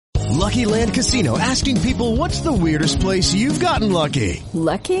Lucky Land Casino, asking people, what's the weirdest place you've gotten lucky?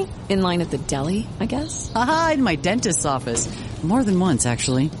 Lucky? In line at the deli, I guess? Aha, in my dentist's office. More than once,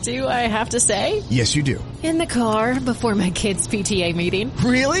 actually. Do I have to say? Yes, you do. In the car before my kids' PTA meeting.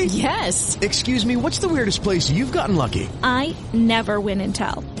 Really? Yes. Excuse me, what's the weirdest place you've gotten lucky? I never win and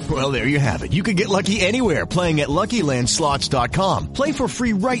tell. Well, there you have it. You can get lucky anywhere, playing at LuckyLandSlots.com. Play for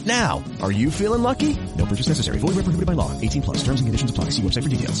free right now. Are you feeling lucky? No purchase necessary. Void where prohibited by law. 18 plus. Terms and conditions apply. See website for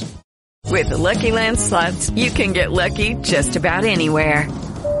details. With the Lucky Land Slots, you can get lucky just about anywhere.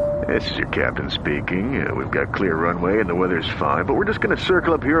 This is your captain speaking. We've got clear runway and the weather's fine, but we're just going to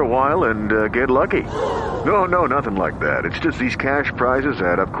circle up here a while and get lucky. No, nothing like that. It's just these cash prizes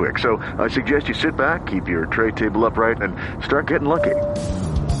add up quick. So I suggest you sit back, keep your tray table upright, and start getting lucky.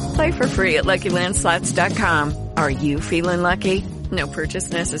 Play for free at LuckyLandSlots.com. Are you feeling lucky? No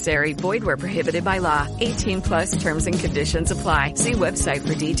purchase necessary. Void where prohibited by law. 18 plus terms and conditions apply. See website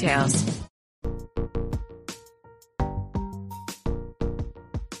for details.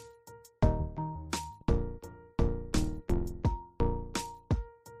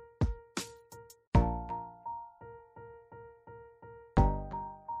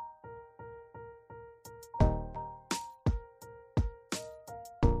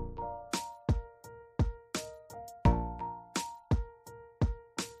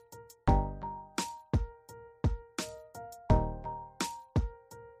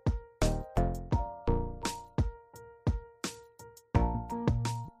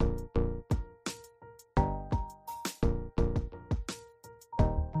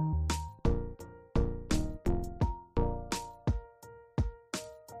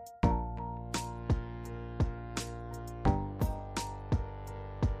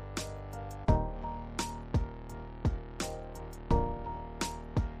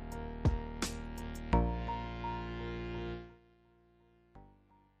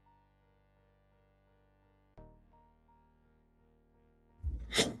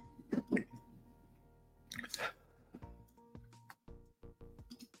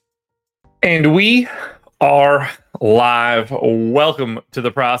 And we are live. Welcome to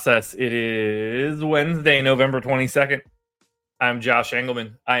the process. It is Wednesday, November 22nd. I'm Josh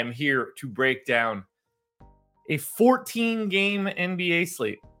Engelman. I am here to break down a 14-game NBA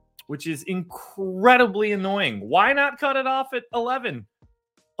slate, which is incredibly annoying. Why not cut it off at 11?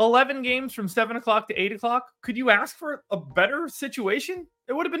 11 games from 7 o'clock to 8 o'clock. Could you ask for a better situation?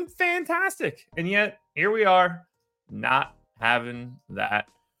 It would have been fantastic. And yet, here we are, not having that.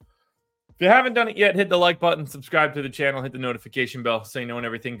 If you haven't done it yet, hit the like button, subscribe to the channel, hit the notification bell so you know when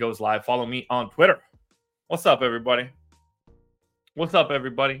everything goes live. Follow me on Twitter. What's up, everybody? What's up,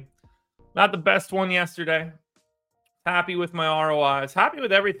 everybody? Not the best one yesterday. Happy with my ROIs. Happy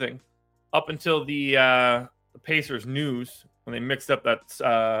with everything up until the Pacers news when they mixed up that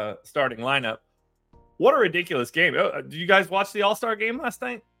starting lineup. What a ridiculous game. Did you guys watch the All-Star game last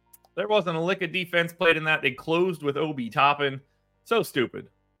night? There wasn't a lick of defense played in that. They closed with Obi Toppin. So stupid.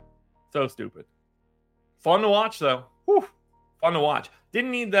 So stupid. Fun to watch, though. Whew. Fun to watch.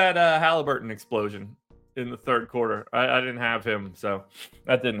 Didn't need that Halliburton explosion in the third quarter. I didn't have him, so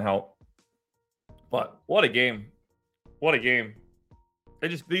that didn't help. But what a game. What a game.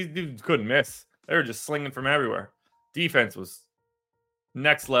 These dudes couldn't miss. They were just slinging from everywhere. Defense was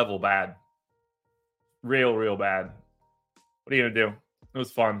next level bad. Real bad. What are you going to do? It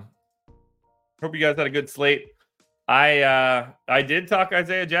was fun. Hope you guys had a good slate. I did talk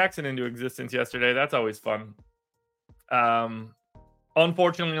Isaiah Jackson into existence yesterday. That's always fun.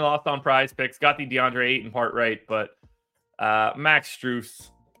 Unfortunately lost on Prize Picks. Got the DeAndre Ayton part right, but Max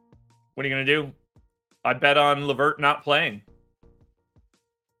Strus. What are you gonna do? I bet on LeVert not playing.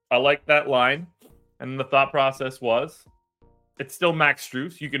 I like that line, and the thought process was, it's still Max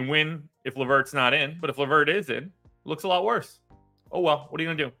Strus. You can win if LeVert's not in, but if LeVert is in, it looks a lot worse. Oh well, what are you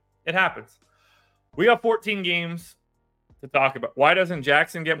gonna do? It happens. We got 14 games to talk about. Why doesn't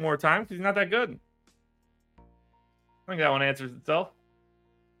Jackson get more time? Because he's not that good. I think that one answers itself.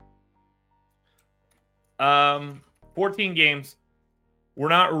 14 games. We're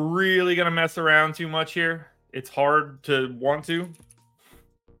not really going to mess around too much here. It's hard to want to.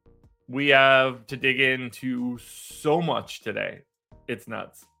 We have to dig into so much today. It's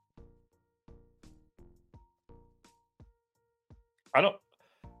nuts.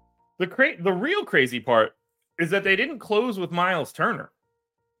 The real crazy part is that they didn't close with Miles Turner.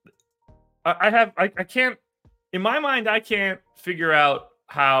 I can't, in my mind, I can't figure out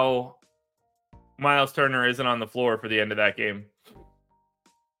how Miles Turner isn't on the floor for the end of that game.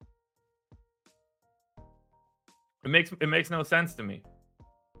 It makes no sense to me.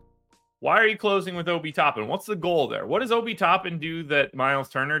 Why are you closing with Obi Toppin? What's the goal there? What does Obi Toppin do that Miles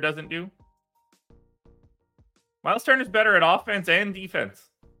Turner doesn't do? Miles Turner's better at offense and defense.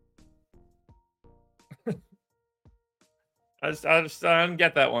 I don't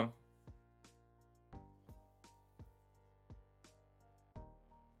get that one.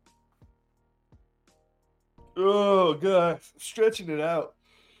 Oh gosh, stretching it out.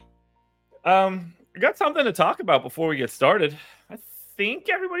 I got something to talk about before we get started. I think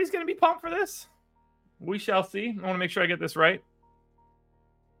everybody's going to be pumped for this. We shall see. I want to make sure I get this right.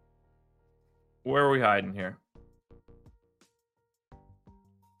 Where are we hiding here?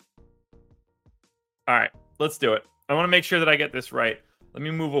 All right, let's do it. I want to make sure that I get this right. Let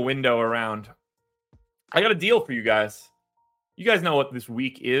me move a window around. I got a deal for you guys. You guys know what this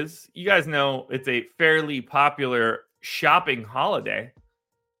week is. You guys know it's a fairly popular shopping holiday.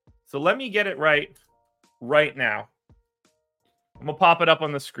 So let me get it right now. I'm going to pop it up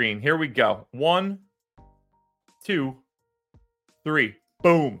on the screen. Here we go. 1, 2, 3.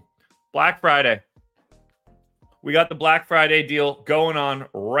 Boom. Black Friday. We got the Black Friday deal going on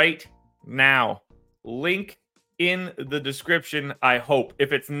right now. Link in the description, I hope.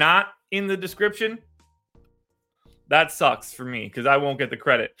 If it's not in the description, that sucks for me because I won't get the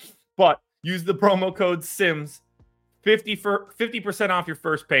credit. But use the promo code SIMS, 50% off your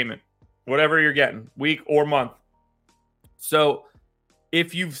first payment, whatever you're getting, week or month. So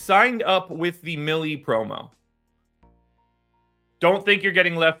if you've signed up with the Millie promo, don't think you're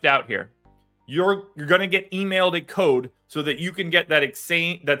getting left out here. You're going to get emailed a code so that you can get that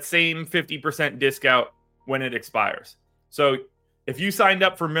same 50% discount when it expires. So if you signed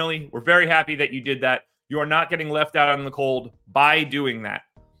up for Millie, we're very happy that you did that. You are not getting left out in the cold by doing that.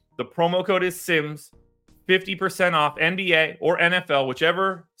 The promo code is SIMS, 50% off NBA or NFL,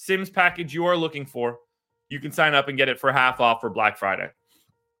 whichever Sims package you are looking for. You can sign up and get it for half off for Black Friday.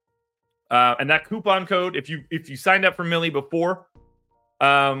 And that coupon code, if you signed up for Millie before,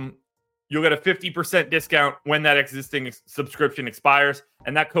 you'll get a 50% discount when that existing subscription expires,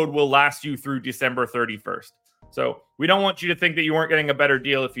 and that code will last you through December 31st. So we don't want you to think that you weren't getting a better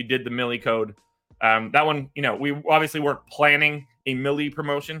deal if you did the Millie code. That one, we obviously weren't planning a Millie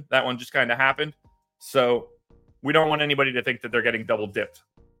promotion. That one just kind of happened. So we don't want anybody to think that they're getting double dipped.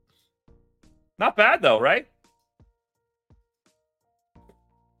 Not bad though, right?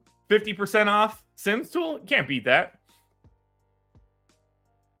 50% off Sims tool? Can't beat that.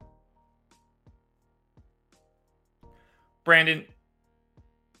 Brandon,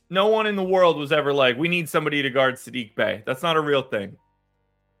 no one in the world was ever like, we need somebody to guard Sadiq Bey. That's not a real thing.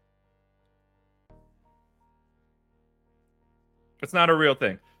 It's not a real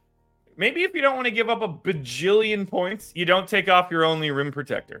thing. Maybe if you don't want to give up a bajillion points, you don't take off your only rim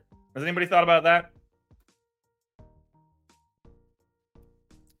protector. Has anybody thought about that?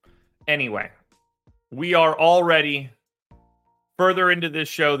 Anyway, we are already further into this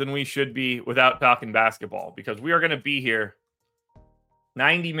show than we should be without talking basketball, because we are going to be here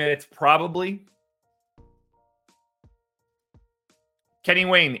 90 minutes probably. Kenny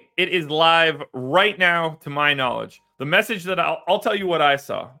Wayne, it is live right now to my knowledge. The message that I'll tell you what I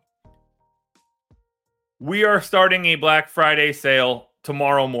saw. We are starting a Black Friday sale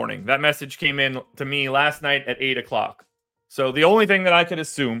tomorrow morning. That message came in to me last night at 8 o'clock. So the only thing that I could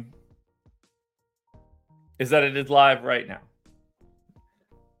assume is that it is live right now.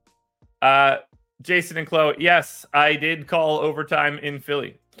 Jason and Chloe, yes, I did call overtime in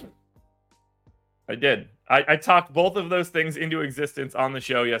Philly. I did. I talked both of those things into existence on the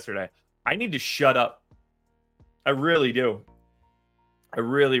show yesterday. I need to shut up. I really do. I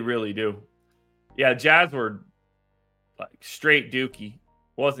really, really do. Yeah, Jazz were like straight dookie.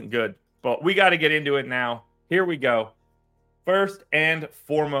 Wasn't good. But we got to get into it now. Here we go. First and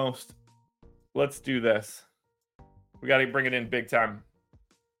foremost, let's do this. We got to bring it in big time.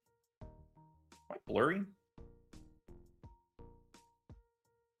 Am I blurry?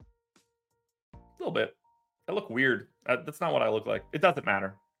 A little bit. I look weird. That's not what I look like. It doesn't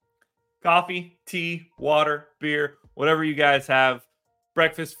matter. Coffee, tea, water, beer, whatever you guys have.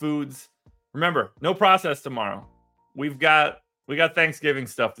 Breakfast foods. Remember, no process tomorrow. We got Thanksgiving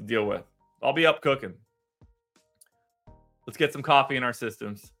stuff to deal with. I'll be up cooking. Let's get some coffee in our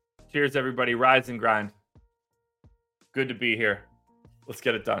systems. Cheers, everybody. Rise and grind. Good to be here. Let's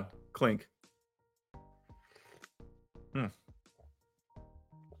get it done. Clink.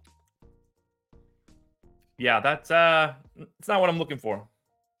 Yeah, that's it's not what I'm looking for.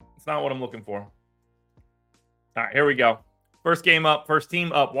 It's not what I'm looking for. All right, here we go. First game up, first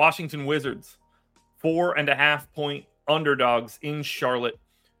team up. Washington Wizards. 4.5 point underdogs in Charlotte.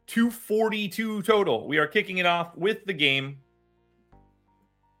 242 total. We are kicking it off with the game.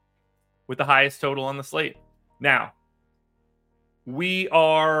 with the highest total on the slate. Now, we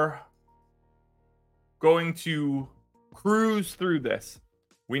are going to cruise through this.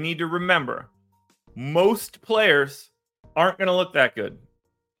 We need to remember, most players aren't going to look that good.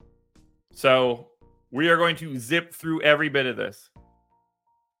 So we are going to zip through every bit of this.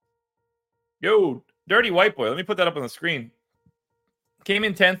 Yo, Dirty White Boy, let me put that up on the screen. Came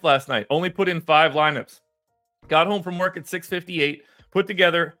in 10th last night, only put in 5 lineups. Got home from work at 6:58, put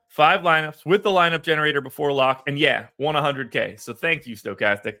together 5 lineups with the lineup generator before lock, and yeah, won 100K. So thank you,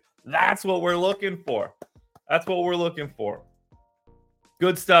 Stochastic. That's what we're looking for. That's what we're looking for.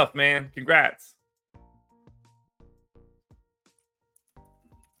 Good stuff, man. Congrats.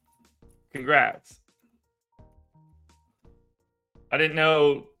 Congrats. I didn't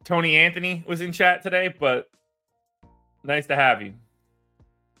know Tony Anthony was in chat today, but nice to have you.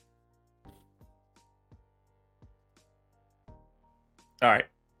 All right.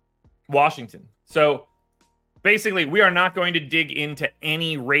 Washington. So basically, we are not going to dig into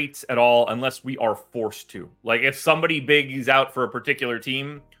any rates at all unless we are forced to. Like if somebody big is out for a particular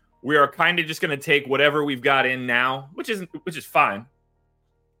team, we are kind of just going to take whatever we've got in now, which is fine.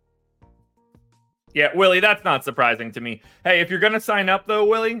 Yeah, Willie, that's not surprising to me. Hey, if you're going to sign up though,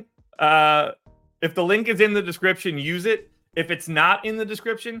 Willie, if the link is in the description, use it. If it's not in the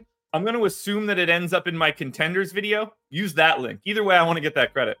description, I'm going to assume that it ends up in my contenders video. Use that link. Either way, I want to get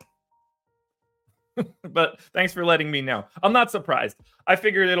that credit. But thanks for letting me know. I'm not surprised. I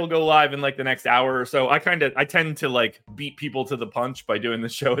figured it'll go live in like the next hour or so. I tend to like beat people to the punch by doing the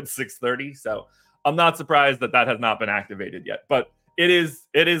show at 6:30. So I'm not surprised that has not been activated yet. But it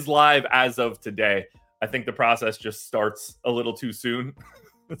is live as of today. I think the process just starts a little too soon.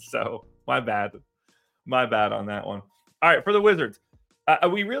 So my bad on that one. All right, for the Wizards.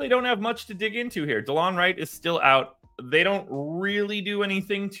 We really don't have much to dig into here. DeLon Wright is still out. They don't really do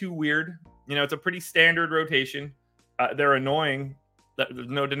anything too weird. You know, it's a pretty standard rotation. They're annoying. There's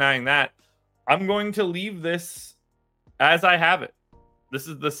no denying that. I'm going to leave this as I have it. This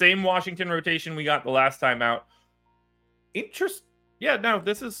is the same Washington rotation we got the last time out. Yeah, no,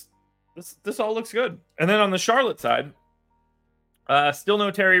 this all looks good. And then on the Charlotte side, still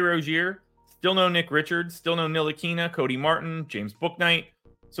no Terry Rozier. Still no Nick Richards, still no Ntilikina, Cody Martin, James Bouknight.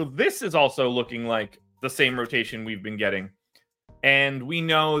 So this is also looking like the same rotation we've been getting. And we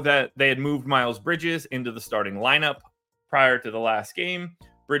know that they had moved Miles Bridges into the starting lineup prior to the last game.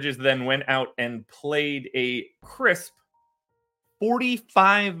 Bridges then went out and played a crisp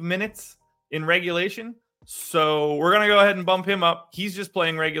 45 minutes in regulation. So we're going to go ahead and bump him up. He's just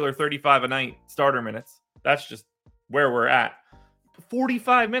playing regular 35 a night starter minutes. That's just where we're at.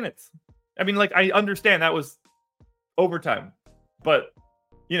 45 minutes. I mean, like, I understand that was overtime, but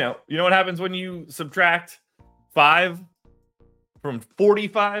you know what happens when you subtract 5 from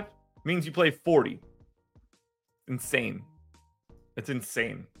 45? It means you play 40. Insane. It's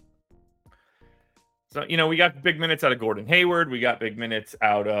insane. So, we got big minutes out of Gordon Hayward. We got big minutes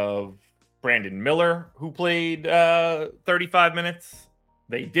out of Brandon Miller, who played 35 minutes.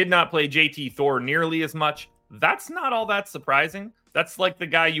 They did not play JT Thor nearly as much. That's not all that surprising. That's like the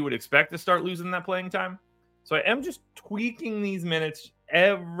guy you would expect to start losing that playing time. So I am just tweaking these minutes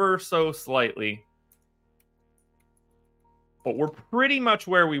ever so slightly. But we're pretty much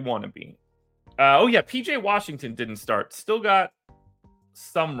where we want to be. PJ Washington didn't start. Still got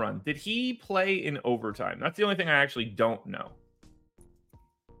some run. Did he play in overtime? That's the only thing I actually don't know.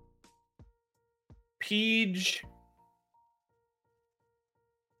 Peach.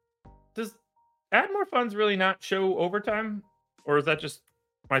 Does Add More Funds really not show overtime? Or is that just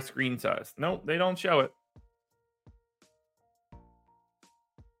my screen size? No, they don't show it.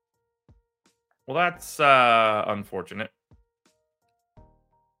 Well, that's unfortunate.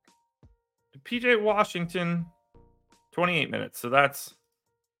 PJ Washington, 28 minutes. So that's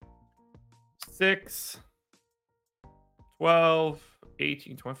 6, 12,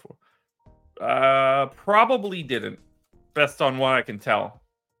 18, 24. Probably didn't, best on what I can tell.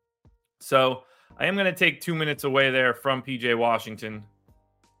 So I am going to take 2 minutes away there from PJ Washington.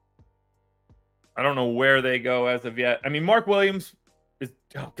 I don't know where they go as of yet. I mean, Mark Williams is...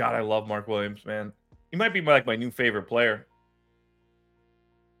 Oh, God, I love Mark Williams, man. He might be like my new favorite player.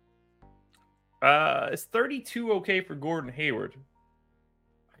 Is 32 okay for Gordon Hayward?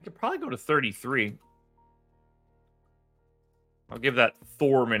 I could probably go to 33. I'll give that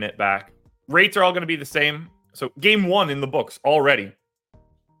 4 minute back. Rates are all going to be the same. So game 1 in the books already.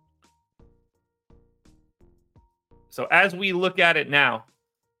 So as we look at it now,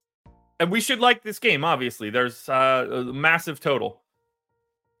 and we should like this game, obviously. There's a massive total.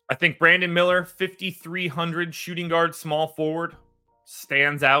 I think Brandon Miller, 5,300 shooting guard, small forward,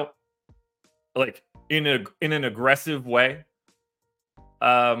 stands out. like in an aggressive way.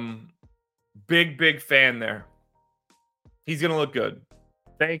 Big fan there. He's gonna look good.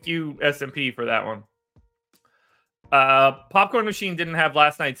 Thank you, S&P, for that one. Popcorn Machine didn't have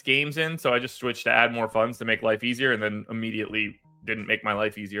last night's games in, so I just switched to add more funds to make life easier, and then immediately didn't make my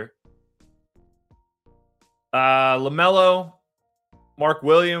life easier. LaMelo, Mark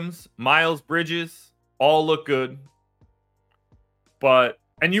Williams, Miles Bridges, all look good.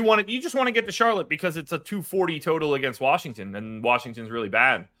 And you just want to get to Charlotte because it's a 240 total against Washington, and Washington's really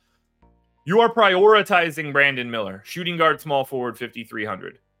bad. You are prioritizing Brandon Miller, shooting guard, small forward,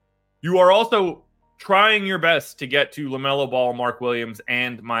 5,300. You are also trying your best to get to LaMelo Ball, Mark Williams,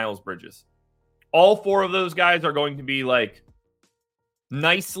 and Miles Bridges. All four of those guys are going to be like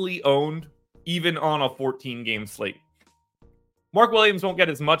nicely owned, even on a 14-game slate. Mark Williams won't get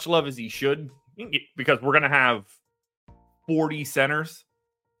as much love as he should because we're going to have 40 centers.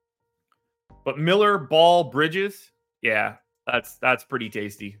 But Miller, Ball, Bridges, yeah, that's pretty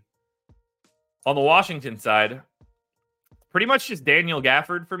tasty. On the Washington side, pretty much just Daniel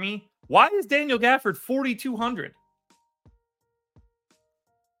Gafford for me. Why is Daniel Gafford 4,200?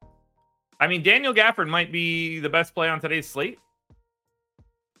 I mean, Daniel Gafford might be the best play on today's slate.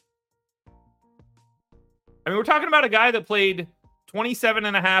 I mean, we're talking about a guy that played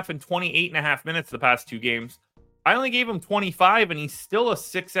 27.5 and 28.5 minutes the past two games. I only gave him 25, and he's still a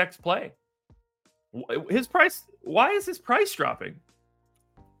 6x play. His price, why is his price dropping?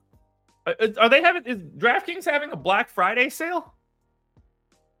 Is DraftKings having a Black Friday sale?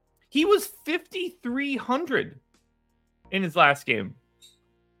 He was 5,300 in his last game.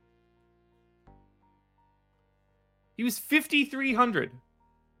 He was 5,300.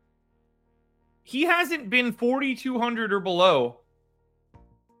 He hasn't been 4,200 or below.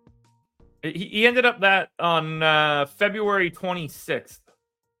 He ended up that on February 26th.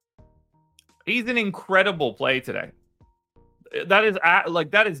 He's an incredible play today.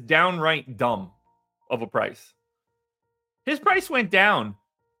 That is downright dumb of a price. His price went down,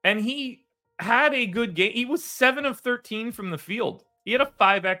 and he had a good game. He was 7 of 13 from the field. He had a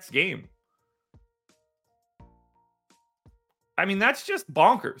 5x game. I mean, that's just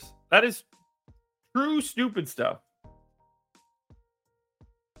bonkers. That is true stupid stuff.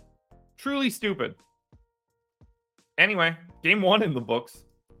 Truly stupid. Anyway, game 1 in the books.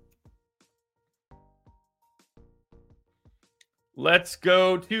 Let's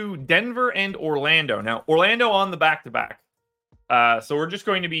go to Denver and Orlando. Now, Orlando on the back-to-back. So we're just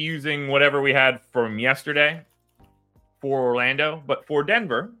going to be using whatever we had from yesterday for Orlando. But for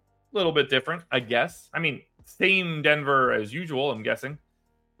Denver, a little bit different, I guess. I mean, same Denver as usual, I'm guessing.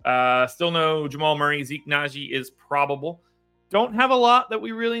 Still no Jamal Murray. Zeke Naji is probable. Don't have a lot that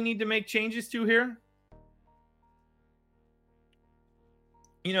we really need to make changes to here.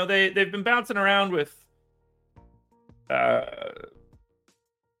 You know, they've been bouncing around with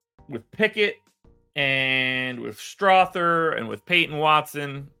Pickett and with Strother and with Peyton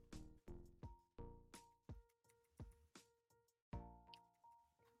Watson.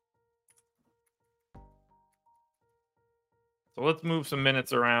 So let's move some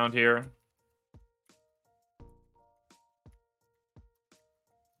minutes around here.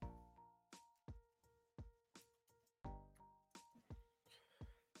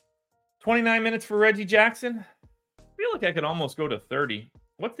 $29 minutes for Reggie Jackson. I feel like I could almost go to 30.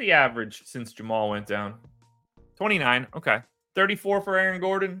 What's the average since Jamal went down? 29. Okay. 34 for Aaron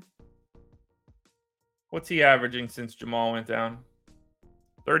Gordon. What's he averaging since Jamal went down?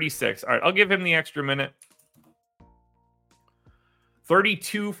 36. All right, I'll give him the extra minute.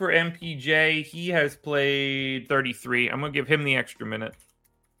 32 for MPJ. He has played 33. I'm going to give him the extra minute.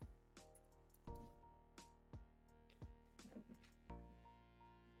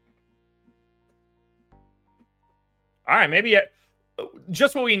 All right, maybe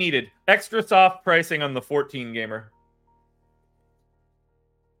just what we needed. Extra soft pricing on the 14 gamer.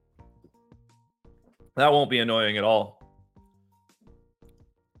 That won't be annoying at all.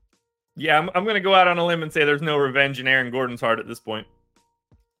 Yeah, I'm going to go out on a limb and say there's no revenge in Aaron Gordon's heart at this point.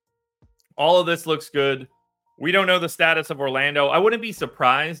 All of this looks good. We don't know the status of Orlando. I wouldn't be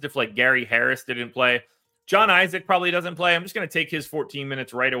surprised if like Gary Harris didn't play. John Isaac probably doesn't play. I'm just going to take his 14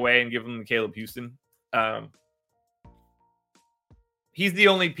 minutes right away and give him to Caleb Houston. He's the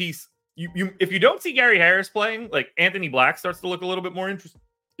only piece. If you don't see Gary Harris playing, like Anthony Black starts to look a little bit more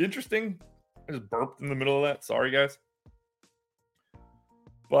interesting. I just burped in the middle of that. Sorry, guys.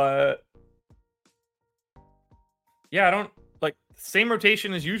 But yeah, I don't like same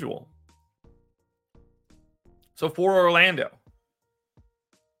rotation as usual. So for Orlando,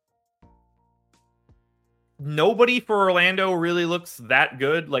 nobody for Orlando really looks that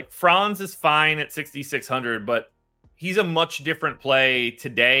good. Like Franz is fine at 6,600, but he's a much different play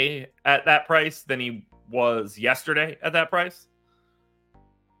today at that price than he was yesterday at that price.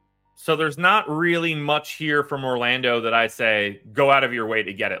 So there's not really much here from Orlando that I say go out of your way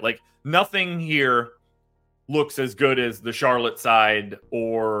to get it. Like nothing here looks as good as the Charlotte side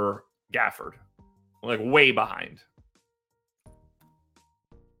or Gafford. Like way behind.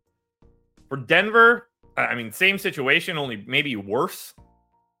 For Denver, I mean, same situation, only maybe worse.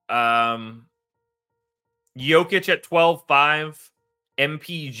 Jokic at 12.5,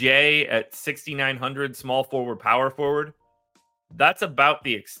 MPJ at 6,900, small forward, power forward. That's about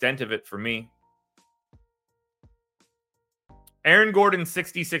the extent of it for me. Aaron Gordon,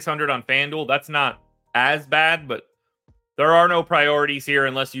 6,600 on FanDuel. That's not as bad, but there are no priorities here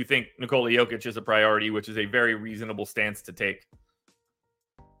unless you think Nikola Jokic is a priority, which is a very reasonable stance to take.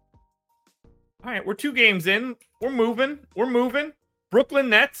 All right, we're 2 games in. We're moving. Brooklyn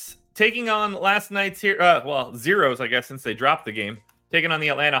Nets taking on last night's here. Zeros, I guess, since they dropped the game. Taking on the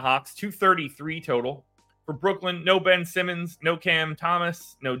Atlanta Hawks. 233 total. For Brooklyn, no Ben Simmons, no Cam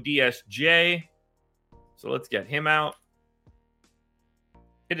Thomas, no DSJ. So let's get him out.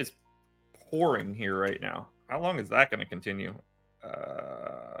 It is pouring here right now. How long is that going to continue?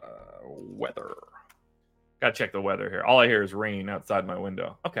 Weather. Got to check the weather here. All I hear is rain outside my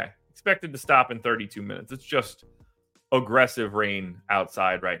window. Okay. Expected to stop in 32 minutes. It's just aggressive rain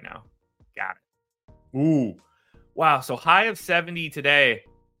outside right now. Got it. Ooh. Wow. So high of 70 today,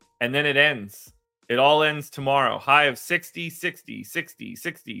 and then it ends. It all ends tomorrow. High of 60, 60, 60,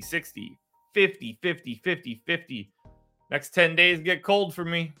 60, 60, 50, 50, 50, 50. Next 10 days get cold for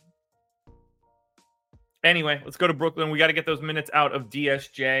me. Anyway, let's go to Brooklyn. We got to get those minutes out of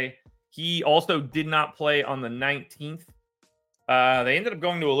DSJ. He also did not play on the 19th. They ended up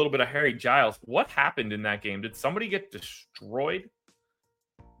going to a little bit of Harry Giles. What happened in that game? Did somebody get destroyed?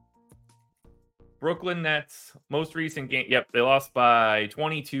 Brooklyn Nets, most recent game. Yep, they lost by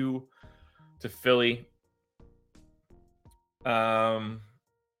 22 to Philly.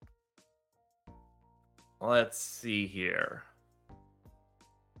 Let's see here.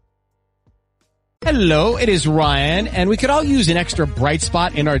 Hello, it is Ryan, and we could all use an extra bright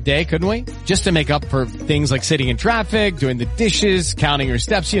spot in our day, couldn't we? Just to make up for things like sitting in traffic, doing the dishes, counting your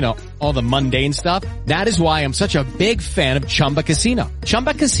steps, all the mundane stuff. That is why I'm such a big fan of Chumba Casino.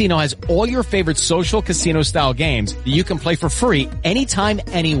 Chumba Casino has all your favorite social casino style games that you can play for free anytime,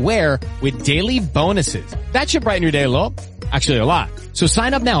 anywhere with daily bonuses. That should brighten your day a little. Actually, a lot. So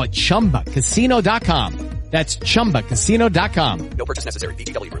sign up now at ChumbaCasino.com. That's ChumbaCasino.com. No purchase necessary.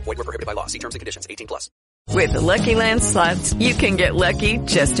 VGW Group. Void where prohibited by law. See terms and conditions. 18+. With the Lucky Land Slots, you can get lucky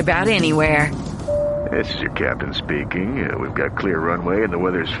just about anywhere. This is your captain speaking. We've got clear runway and the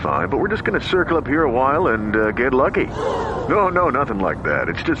weather's fine, but we're just going to circle up here a while and get lucky. No, nothing like that.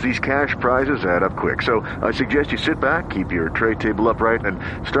 It's just these cash prizes add up quick. So I suggest you sit back, keep your tray table upright, and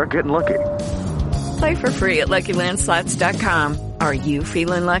start getting lucky. Play for free at LuckyLandSlots.com. Are you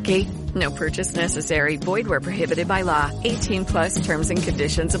feeling lucky? No purchase necessary. Void where prohibited by law. 18+ terms and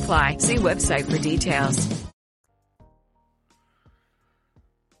conditions apply. See website for details.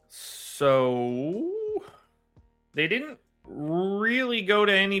 So they didn't really go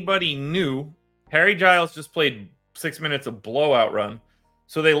to anybody new. Harry Giles just played 6 minutes of blowout run.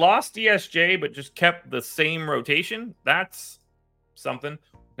 So they lost DSJ, but just kept the same rotation. That's something.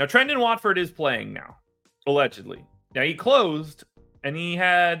 Now, Trendon Watford is playing now, allegedly. Now, he closed, and he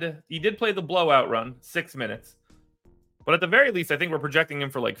did play the blowout run, 6 minutes. But at the very least, I think we're projecting him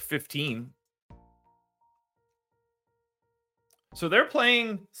for like 15. So they're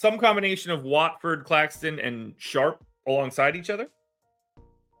playing some combination of Watford, Claxton, and Sharp alongside each other.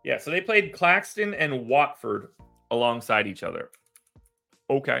 Yeah, so they played Claxton and Watford alongside each other.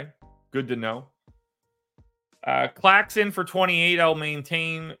 Okay, good to know. Claxton for 28, I'll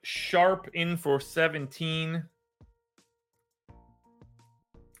maintain. Sharp in for 17.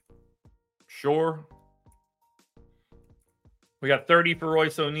 Sure. We got 30 for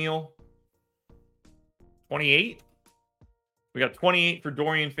Royce O'Neal. 28. We got 28 for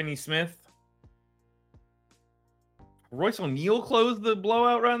Dorian Finney-Smith. Royce O'Neal closed the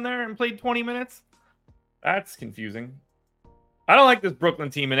blowout run there and played 20 minutes? That's confusing. I don't like this Brooklyn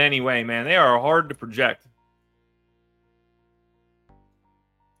team in any way, man. They are hard to project.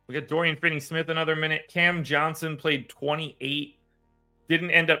 We got Dorian Finney-Smith another minute. Cam Johnson played 28.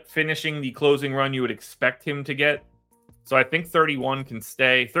 Didn't end up finishing the closing run you would expect him to get. So I think 31 can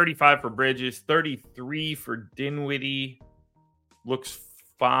stay. 35 for Bridges. 33 for Dinwiddie. Looks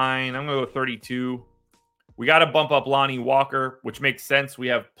fine. I'm going to go 32. We got to bump up Lonnie Walker, which makes sense. We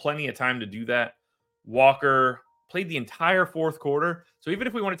have plenty of time to do that. Walker played the entire fourth quarter. So even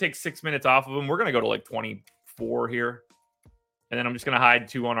if we want to take 6 minutes off of him, we're going to go to like 24 here. And then I'm just going to hide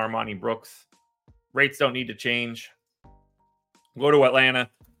 2 on Armani Brooks. Rates don't need to change. Go to Atlanta.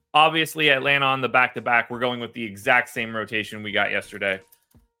 Obviously, Atlanta on the back-to-back. We're going with the exact same rotation we got yesterday.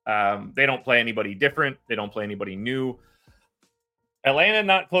 They don't play anybody different. They don't play anybody new. Atlanta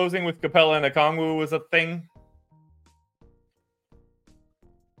not closing with Capella and Okongwu was a thing.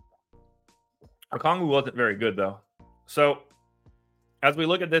 Okongwu wasn't very good, though. So, as we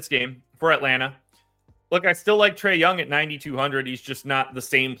look at this game for Atlanta, look, I still like Trae Young at 9,200. He's just not the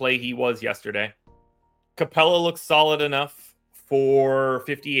same play he was yesterday. Capella looks solid enough for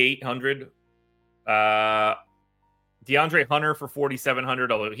 5,800. DeAndre Hunter for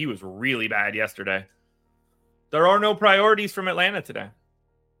 4,700, although he was really bad yesterday. There are no priorities from Atlanta today.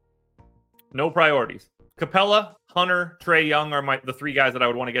 No priorities. Capella, Hunter, Trae Young are the 3 guys that I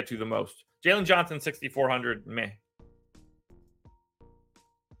would want to get to the most. Jalen Johnson, 6,400, meh.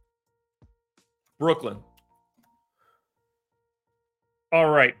 Brooklyn. All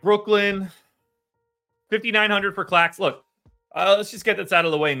right, Brooklyn, 5,900 for Clax. Look, let's just get this out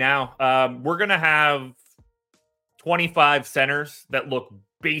of the way now. We're going to have 25 centers that look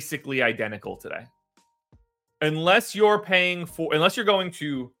basically identical today. Unless you're going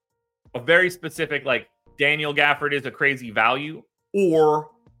to a very specific, like Daniel Gafford is a crazy value, or,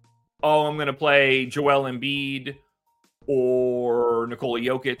 I'm going to play Joel Embiid or Nikola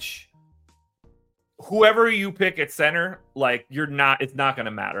Jokic. Whoever you pick at center, it's not going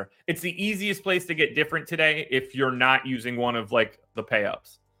to matter. It's the easiest place to get different today if you're not using one of like the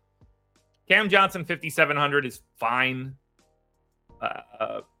pay-ups. Cam Johnson, 5,700 is fine.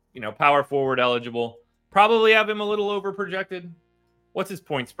 Power forward eligible. Probably have him a little over projected. What's his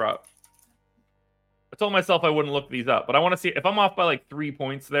points prop? I told myself I wouldn't look these up, but I want to see if I'm off by like 3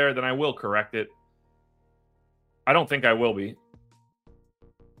 points there, then I will correct it. I don't think I will be.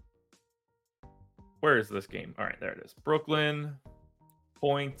 Where is this game? All right, there it is. Brooklyn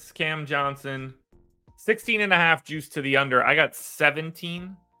points, Cam Johnson, 16.5 juice to the under. I got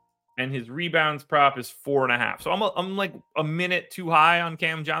 17, and his rebounds prop is 4.5. So I'm like a minute too high on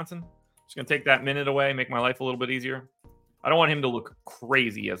Cam Johnson. Just going to take that minute away, make my life a little bit easier. I don't want him to look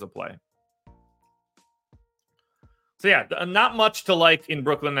crazy as a play. So yeah, not much to like in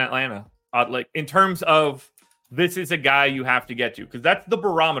Brooklyn and Atlanta. In terms of this is a guy you have to get to, because that's the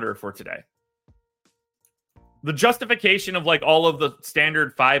barometer for today. The justification of like all of the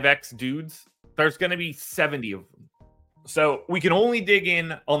standard 5X dudes, there's going to be 70 of them. So we can only dig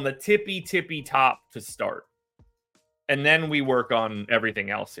in on the tippy top to start. And then we work on everything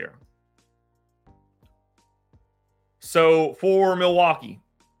else here. So for Milwaukee,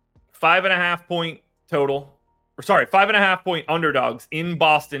 5.5 point total. 5.5 point underdogs in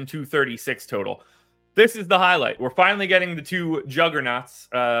Boston, 236 total. This is the highlight. We're finally getting the 2 juggernauts,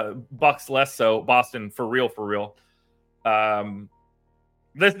 Bucks less so, Boston for real.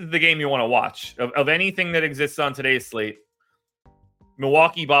 This is the game you want to watch. Of anything that exists on today's slate,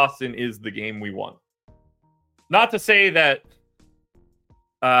 Milwaukee-Boston is the game we want. Not to say that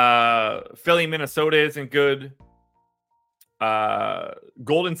Philly-Minnesota isn't good.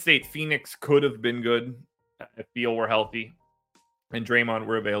 Golden State-Phoenix could have been good if Beal were healthy and Draymond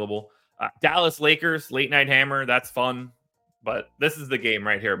were available. Dallas Lakers, late night hammer. That's fun. But this is the game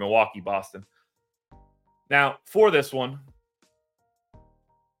right here. Milwaukee, Boston. Now for this one,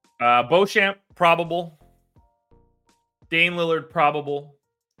 Beauchamp, probable. Dame Lillard, probable.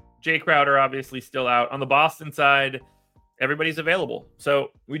 Jay Crowder, obviously still out. On the Boston side, everybody's available.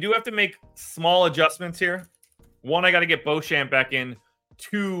 So we do have to make small adjustments here. 1, I got to get Beauchamp back in.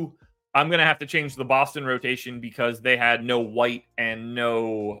 2, I'm going to have to change the Boston rotation because they had no White and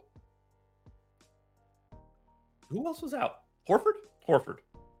no... Who else was out? Horford.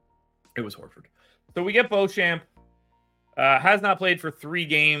 It was Horford. So we get Beauchamp. Has not played for 3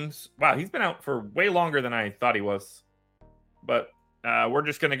 games. Wow, he's been out for way longer than I thought he was. But we're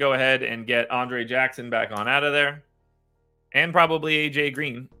just going to go ahead and get Andre Jackson back on out of there. And probably AJ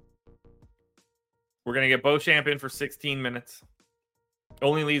Green. We're going to get Beauchamp in for 16 minutes.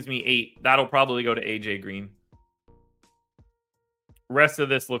 Only leaves me 8. That'll probably go to AJ Green. Rest of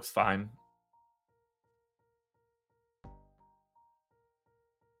this looks fine.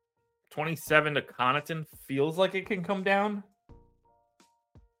 $27 to Connaughton feels like it can come down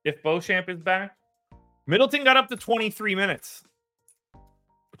if Beauchamp is back. Middleton got up to 23 minutes,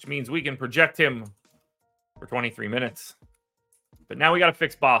 which means we can project him for 23 minutes. But now we got to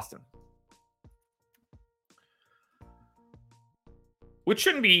fix Boston, which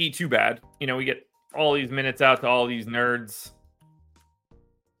shouldn't be too bad. You know, we get all these minutes out to all these nerds.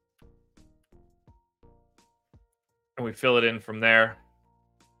 we fill it in from there.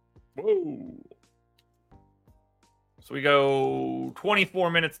 Whoa. So we go 24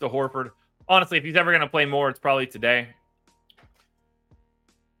 minutes to Horford. Honestly, if he's ever going to play more, it's probably today.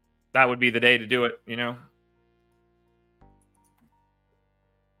 That would be the day to do it, you know?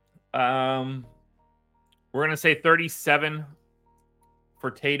 We're going to say 37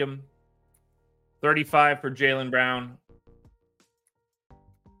 for Tatum, 35 for Jaylen Brown,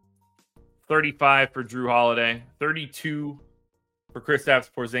 35 for Drew Holiday, 32 for Kristaps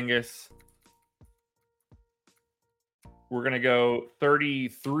Porzingis. We're going to go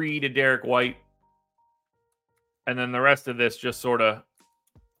 33 to Derek White. And then the rest of this just sort of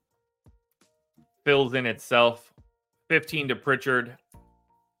fills in itself. 15 to Pritchard.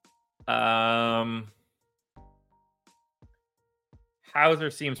 Hauser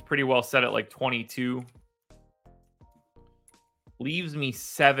seems pretty well set at like 22. Leaves me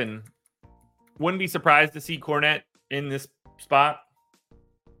 7. Wouldn't be surprised to see Cornette in this spot.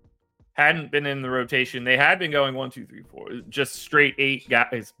 Hadn't been in the rotation. They had been going 1, 2, 3, 4. Just straight 8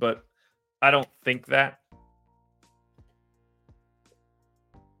 guys, but I don't think that.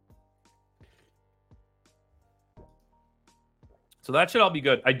 So that should all be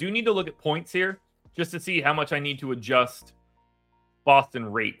good. I do need to look at points here just to see how much I need to adjust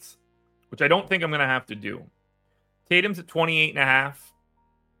Boston rates, which I don't think I'm going to have to do. Tatum's at 28.5.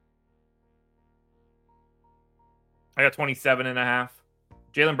 I got 27.5.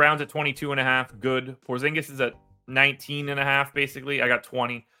 Jaylen Brown's at 22.5. Good. Porzingis is at 19.5, basically. I got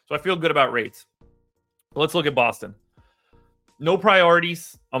 20. So I feel good about rates. Let's look at Boston. No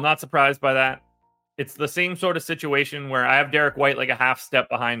priorities. I'm not surprised by that. It's the same sort of situation where I have Derek White like a half step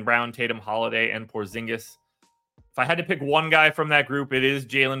behind Brown, Tatum, Holiday, and Porzingis. If I had to pick one guy from that group, it is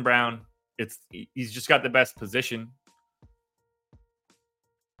Jaylen Brown. He's just got the best position.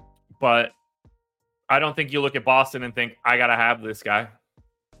 But I don't think you look at Boston and think, I got to have this guy.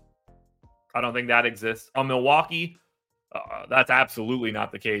 I don't think that exists. On Milwaukee, that's absolutely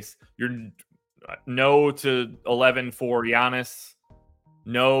not the case. You're no to 11 for Giannis.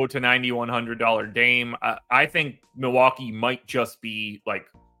 No to $9,100 Dame. I think Milwaukee might just be like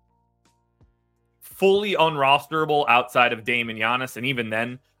fully unrosterable outside of Dame and Giannis. And even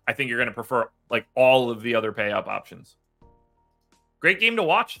then, I think you're going to prefer like all of the other pay up options. Great game to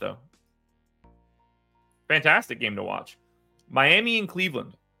watch, though. Fantastic game to watch. Miami and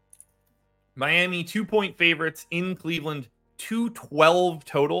Cleveland. Miami 2-point favorites in Cleveland, 212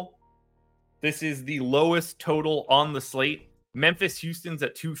 total. This is the lowest total on the slate. Memphis, Houston's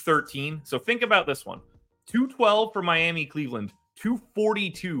at 213. So think about this one. 212 for Miami, Cleveland.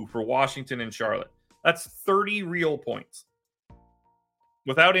 242 for Washington and Charlotte. That's 30 real points.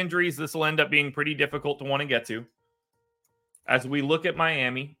 Without injuries, this will end up being pretty difficult to want to get to. As we look at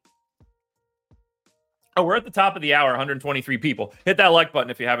Miami. Oh, we're at the top of the hour, 123 people. Hit that like button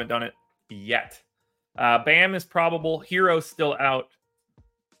if you haven't done it yet. Bam is probable. Hero's still out.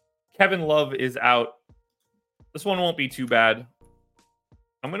 Kevin Love is out. This one won't be too bad.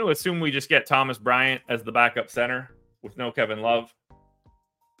 I'm going to assume we just get Thomas Bryant as the backup center with no Kevin Love.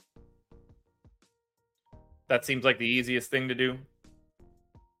 That seems like the easiest thing to do.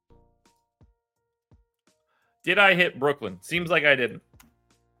 Did I hit Brooklyn? Seems like I didn't.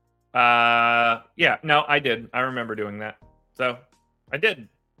 Yeah, no, I did. I remember doing that. So, I did.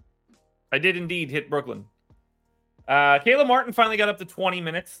 I did indeed hit Brooklyn. Caleb Martin finally got up to 20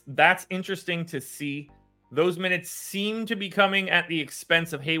 minutes. That's interesting to see. Those minutes seem to be coming at the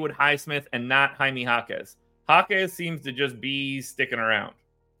expense of Haywood Highsmith and not Jaime Jaquez. Jaquez seems to just be sticking around.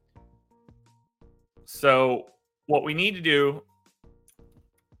 So, what we need to do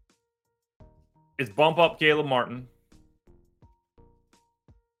is bump up Caleb Martin.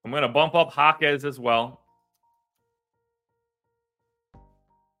 I'm going to bump up Jaquez as well.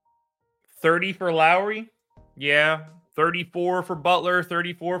 30 for Lowry. Yeah. 34 for Butler.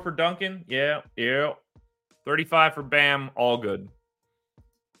 34 for Duncan. Yeah. 35 for Bam. All good.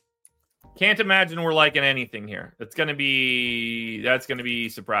 Can't imagine we're liking anything here. That's going to be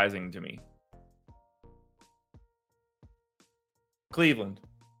surprising to me. Cleveland.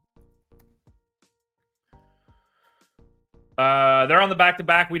 They're on the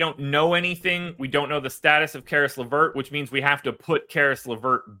back-to-back. We don't know anything. We don't know the status of Karis LeVert, which means we have to put Karis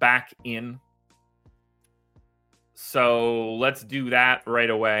LeVert back in. So let's do that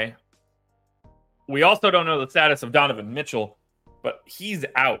right away. We also don't know the status of Donovan Mitchell, but he's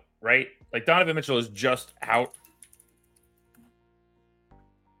out, right? Like Donovan Mitchell is just out.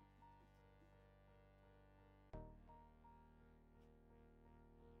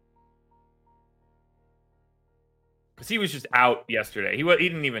 Because he was just out yesterday. He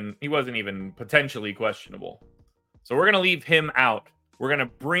wasn't even potentially questionable. So we're going to leave him out. We're going to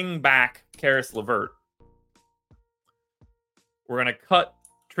bring back Karis LeVert. We're going to cut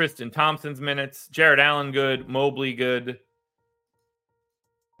Tristan Thompson's minutes. Jared Allen good. Mobley good.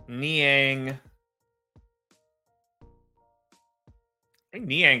 Niang. I think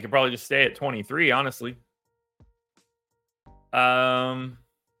Niang could probably just stay at 23, honestly. We're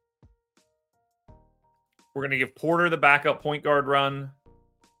going to give Porter the backup point guard run.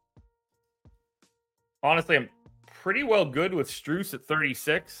 Honestly, I'm pretty well good with Strus at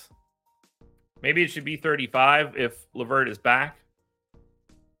 36. Maybe it should be 35 if LeVert is back.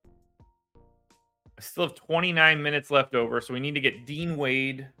 I still have 29 minutes left over, so we need to get Dean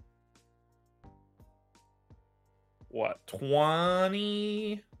Wade. What,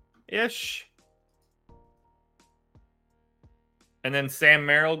 20-ish? And then Sam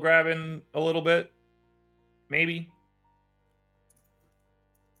Merrill grabbing a little bit, maybe.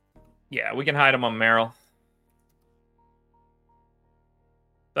 Yeah, we can hide him on Merrill.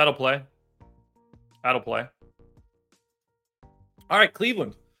 That'll play. That'll play. All right,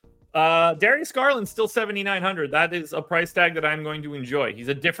 Cleveland. Darius Garland's still 7,900. That is a price tag that I'm going to enjoy. He's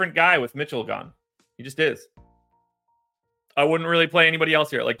a different guy with Mitchell gone. He just is. I wouldn't really play anybody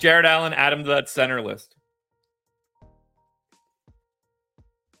else here. Like Jared Allen, add him to that center list.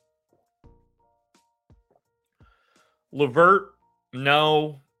 LeVert,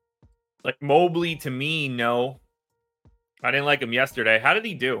 no. Like Mobley, to me, no. I didn't like him yesterday. How did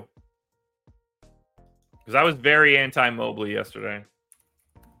he do? Because I was very anti-Mobley yesterday.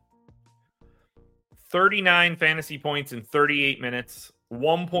 39 fantasy points in 38 minutes.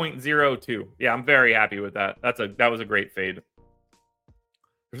 1.02. Yeah, I'm very happy with that. That was a great fade.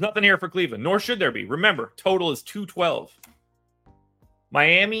 There's nothing here for Cleveland, nor should there be. Remember, total is 212.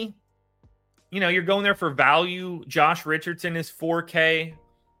 Miami, you're going there for value. Josh Richardson is 4K.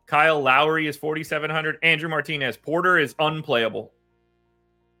 Kyle Lowry is 4,700. Andrew Martinez. Porter is unplayable.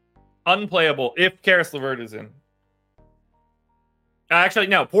 Unplayable if Karis LeVert is in. Actually,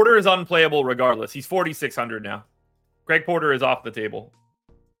 no. Porter is unplayable regardless. He's 4,600 now. Greg Porter is off the table.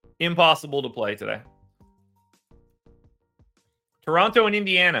 Impossible to play today. Toronto and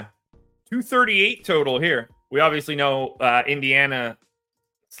Indiana. 238 total here. We obviously know Indiana,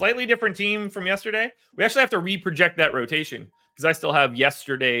 slightly different team from yesterday. We actually have to reproject that rotation because I still have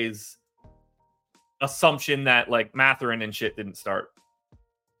yesterday's assumption that like Mathurin and shit didn't start.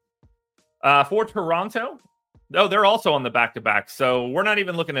 For Toronto, oh, they're also on the back-to-back, so we're not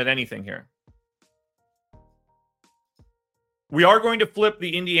even looking at anything here. We are going to flip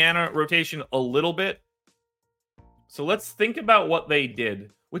the Indiana rotation a little bit. So let's think about what they did,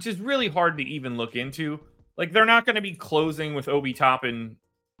 which is really hard to even look into. Like, they're not going to be closing with Obi Toppin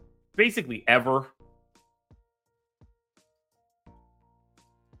basically ever.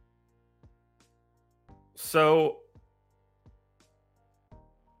 So,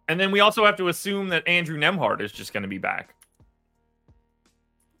 and then we also have to assume that Andrew Nembhard is just going to be back.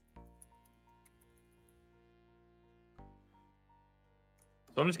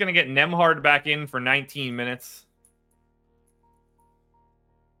 So I'm just going to get Nembhard back in for 19 minutes.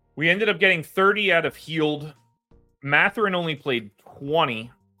 We ended up getting 30 out of Healed. Mathurin only played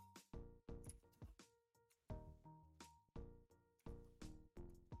 20.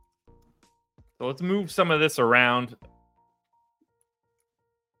 So let's move some of this around.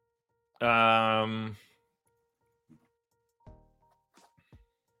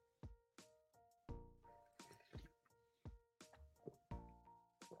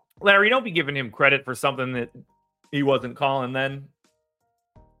 Larry, don't be giving him credit for something that he wasn't calling then.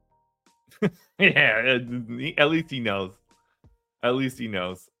 Yeah, at least he knows. At least he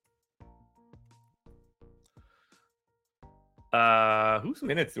knows. Whose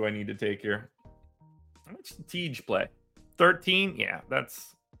minutes do I need to take here? How much did Tej play? 13? Yeah,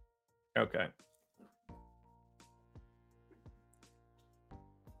 that's okay.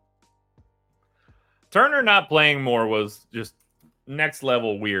 Turner not playing more was just next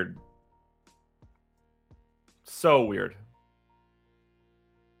level weird. So weird.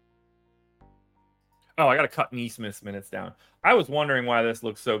 Oh, I got to cut Neesmith's minutes down. I was wondering why this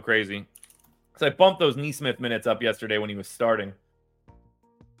looks so crazy. So I bumped those Neesmith minutes up yesterday when he was starting.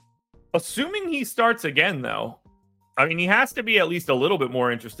 Assuming he starts again, though, I mean, he has to be at least a little bit more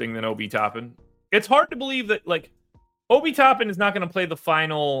interesting than Obi Toppin. It's hard to believe that, like, Obi Toppin is not going to play the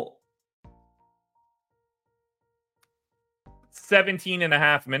final 17 and a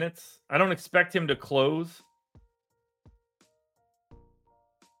half minutes. I don't expect him to close.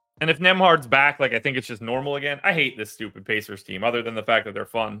 And if Nembhard's back, like, I think it's just normal again. I hate this stupid Pacers team, other than the fact that they're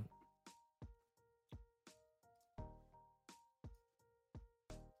fun.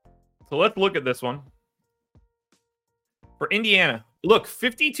 So let's look at this one. For Indiana, look,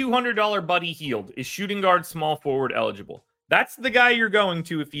 $5,200 Buddy Hield is shooting guard, small forward eligible. That's the guy you're going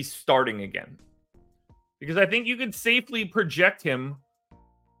to if he's starting again. Because I think you could safely project him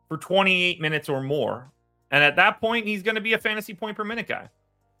for 28 minutes or more. And at that point, he's going to be a fantasy point per minute guy.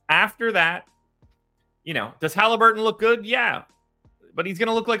 After that, does Halliburton look good? Yeah. But he's going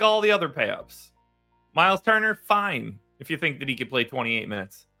to look like all the other pay-ups. Miles Turner, fine, if you think that he could play 28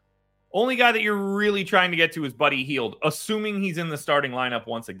 minutes. Only guy that you're really trying to get to is Buddy Hield, assuming he's in the starting lineup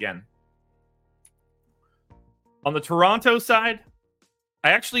once again. On the Toronto side,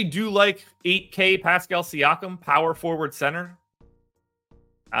 I actually do like 8K Pascal Siakam, power forward center.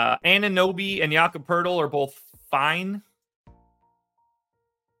 Anunoby and Jakob Poeltl are both fine.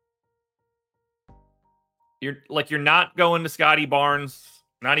 You're not going to Scotty Barnes,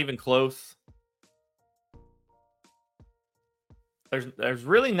 not even close. There's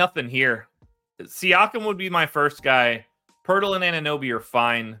really nothing here. Siakam would be my first guy. Poeltl and Anunoby are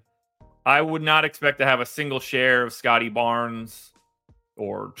fine. I would not expect to have a single share of Scotty Barnes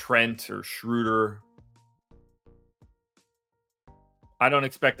or Trent or Schroeder. I don't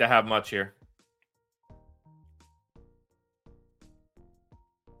expect to have much here.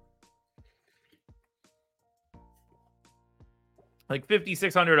 Like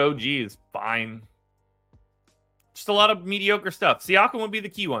 5,600 OG is fine. Just a lot of mediocre stuff. Siakam would be the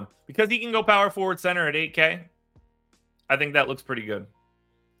key one. Because he can go power forward center at 8K, I think that looks pretty good.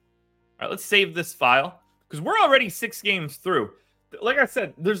 All right, let's save this file. Because we're already 6 games through. Like I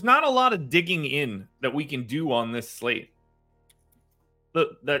said, there's not a lot of digging in that we can do on this slate.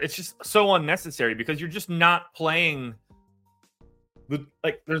 That it's just so unnecessary because you're just not playing.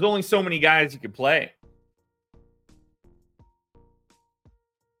 There's only so many guys you can play.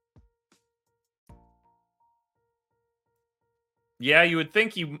 Yeah, you would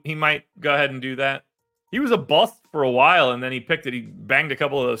think he might go ahead and do that. He was a bust for a while, and then he picked it. He banged a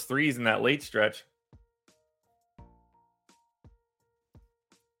couple of those threes in that late stretch.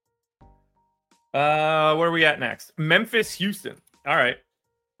 Where are we at next? Memphis, Houston. All right.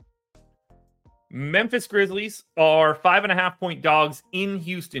 Memphis Grizzlies are 5.5-point dogs in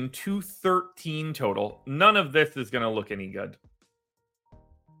Houston, 213 total. None of this is going to look any good.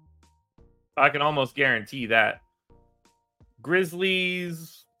 I can almost guarantee that.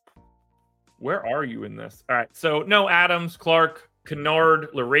 Grizzlies, where are you in this? All right, so no Adams, Clark, Kennard,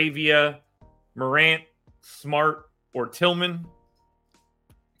 LaRavia, Morant, Smart, or Tillman.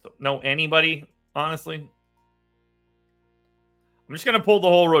 So no anybody, honestly. I'm just going to pull the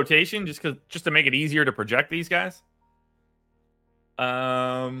whole rotation just to make it easier to project these guys.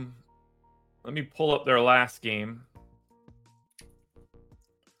 Let me pull up their last game.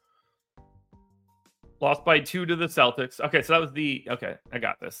 Lost by 2 to the Celtics. Okay, so that was okay, I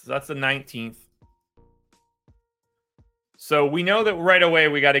got this. So that's the 19th. So we know that right away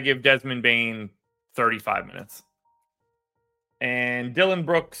we got to give Desmond Bane 35 minutes. And Dylan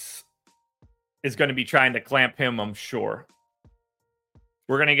Brooks is going to be trying to clamp him, I'm sure.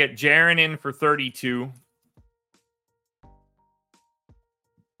 We're going to get Jaren in for 32. Is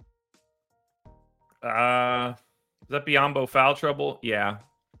that Biyombo foul trouble? Yeah.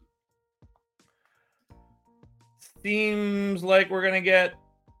 Seems like we're going to get,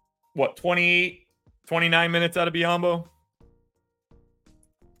 28, 29 minutes out of Biyombo?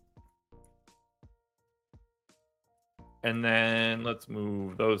 And then let's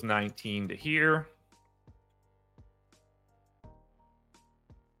move those 19 to here.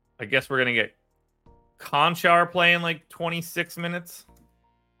 I guess we're going to get Conchar playing like 26 minutes.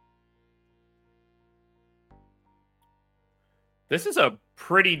 This is a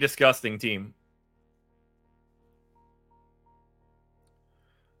pretty disgusting team.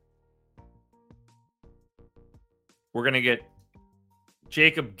 We're going to get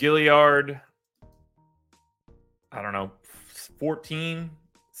Jacob Gilyard, I don't know, 14,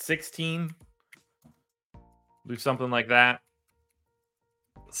 16. Do something like that.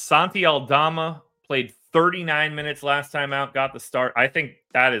 Santi Aldama played 39 minutes last time out, got the start. I think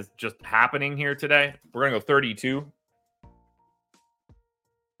that is just happening here today. We're going to go 32.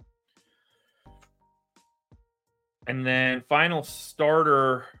 And then final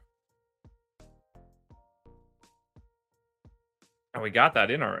starter. Oh, we got that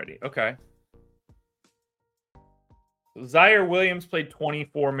in already. Okay. Zaire Williams played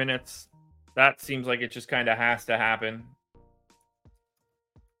 24 minutes. That seems like it just kind of has to happen.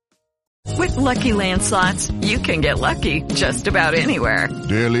 With Lucky Land Slots, you can get lucky just about anywhere.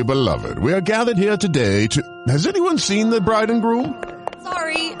 Dearly beloved, we are gathered here today to... Has anyone seen the bride and groom?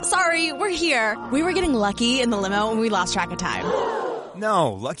 Sorry, we're here. We were getting lucky in the limo and we lost track of time.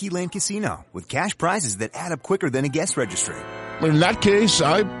 No, Lucky Land Casino, with cash prizes that add up quicker than a guest registry. In that case,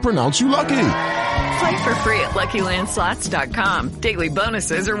 I pronounce you lucky. Play for free at LuckyLandSlots.com. Daily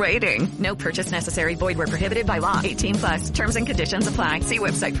bonuses are waiting. No purchase necessary. Void where prohibited by law. 18 plus. Terms and conditions apply. See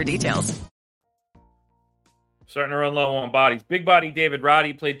website for details. Starting to run low on bodies. Big body David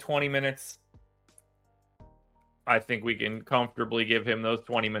Roddy played 20 minutes. I think we can comfortably give him those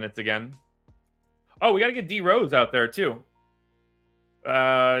 20 minutes again. Oh, we got to get D Rose out there too.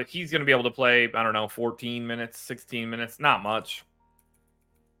 He's going to be able to play, I don't know, 14 minutes, 16 minutes. Not much.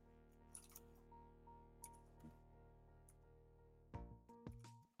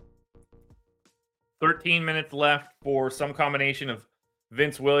 $13 minutes left for some combination of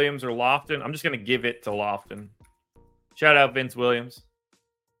Vince Williams or Lofton. I'm just going to give it to Lofton. Shout out Vince Williams.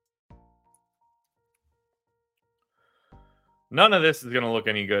 None of this is going to look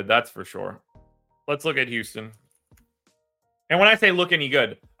any good, that's for sure. Let's look at Houston. And when I say look any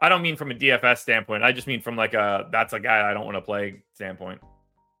good, I don't mean from a DFS standpoint. I just mean from like that's a guy I don't want to play standpoint.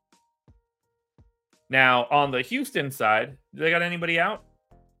 Now, on the Houston side, do they got anybody out?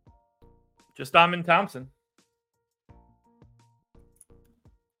 Just Amin Thompson.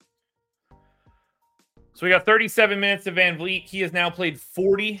 So we got 37 minutes of Van Vliet. He has now played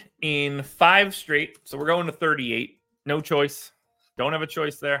 40 in 5 straight. So we're going to 38. No choice. Don't have a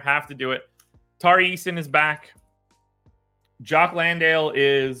choice there. Have to do it. Tari Eason is back. Jock Landale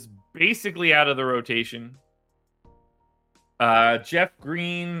is basically out of the rotation. Jeff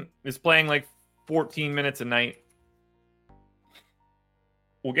Green is playing like 14 minutes a night.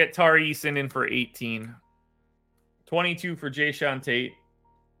 We'll get Tari Eason in for 18. 22 for Jayshawn Tate.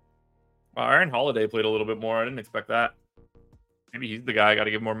 Aaron Holiday played a little bit more. I didn't expect that. Maybe he's the guy I got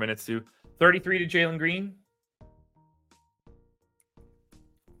to give more minutes to. 33 to Jalen Green.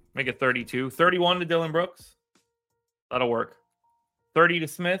 Make it 32. 31 to Dylan Brooks. That'll work. 30 to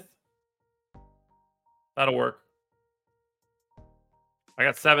Smith. That'll work. I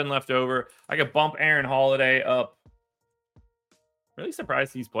got 7 left over. I could bump Aaron Holiday up. Really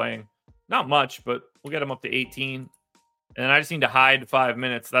surprised he's playing. Not much, but we'll get him up to 18. And I just need to hide 5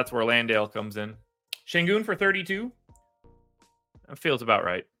 minutes. That's where Landale comes in. Şengün for 32. That feels about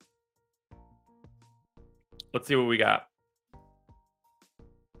right. Let's see what we got.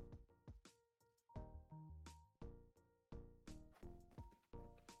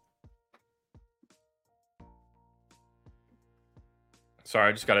 Sorry,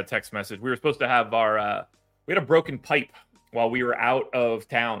 I just got a text message. We were supposed to have we had a broken pipe while we were out of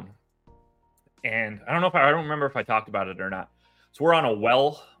town. And I don't remember if I talked about it or not. So we're on a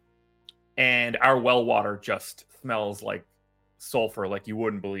well, and our well water just smells like sulfur, like you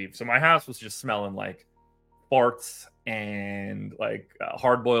wouldn't believe. So my house was just smelling like farts and like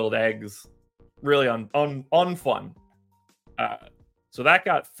hard-boiled eggs. Really unfun. So that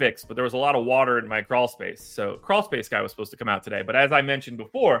got fixed, but there was a lot of water in my crawl space. So crawl space guy was supposed to come out today. But as I mentioned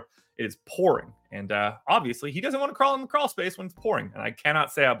before, it is pouring. And obviously, he doesn't want to crawl in the crawl space when it's pouring. And I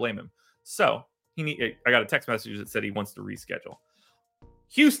cannot say I blame him. So I got a text message that said he wants to reschedule.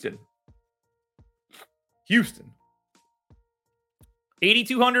 Houston.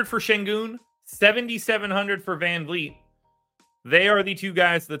 8,200 for Şengün. 7,700 for Van Vliet. They are the two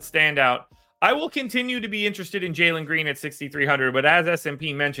guys that stand out. I will continue to be interested in Jalen Green at 6,300, but as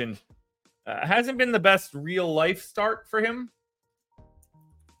SMP mentioned, hasn't been the best real life start for him,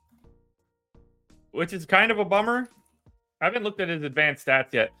 which is kind of a bummer. I haven't looked at his advanced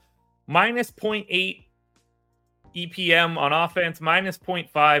stats yet. Minus 0.8 EPM on offense, minus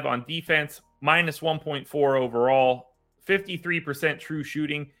 0.5 on defense, minus 1.4 overall, 53% true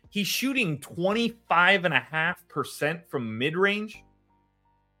shooting. He's shooting 25.5% from mid-range.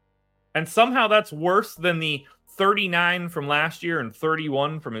 And somehow that's worse than the 39 from last year and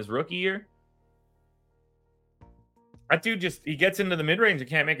 31 from his rookie year. That dude he gets into the mid-range and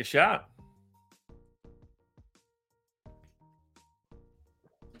can't make a shot.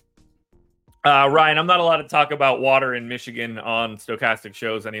 Ryan, I'm not allowed to talk about water in Michigan on Stochastic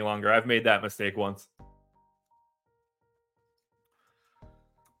shows any longer. I've made that mistake once.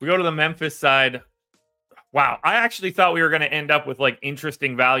 We go to the Memphis side. Wow, I actually thought we were going to end up with like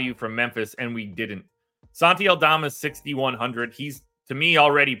interesting value from Memphis, and we didn't. Santi Aldama is 6,100. He's, to me,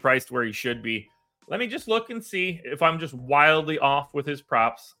 already priced where he should be. Let me just look and see if I'm just wildly off with his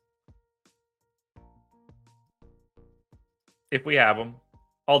props. If we have them.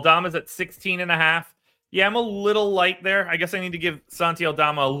 Aldama's at 16.5. Yeah, I'm a little light there. I guess I need to give Santi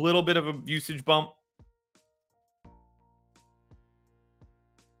Aldama a little bit of a usage bump.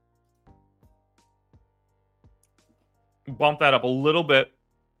 Bump that up a little bit.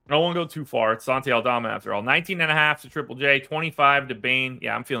 I don't want to go too far. It's Santi Aldama after all. 19.5 to Triple J, 25 to Bane.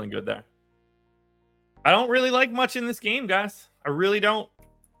 Yeah, I'm feeling good there. I don't really like much in this game, guys. I really don't.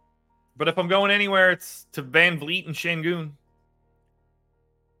 But if I'm going anywhere, it's to Van Vliet and Şengün.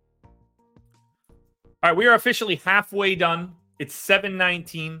 All right, we are officially halfway done. It's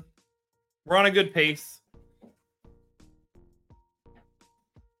 7:19. We're on a good pace.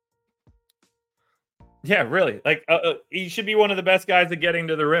 Yeah, really. Like, he should be one of the best guys at getting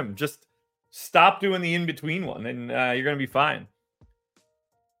to the rim. Just stop doing the in-between one, and you're going to be fine.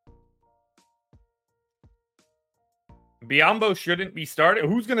 Biyombo shouldn't be started.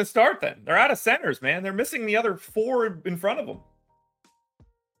 Who's going to start then? They're out of centers, man. They're missing the other 4 in front of them.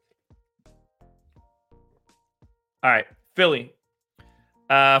 All right, Philly.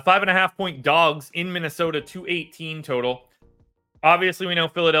 5.5-point dogs in Minnesota, 218 total. Obviously, we know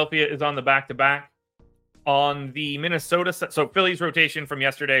Philadelphia is on the back-to-back. On the Minnesota side, so Philly's rotation from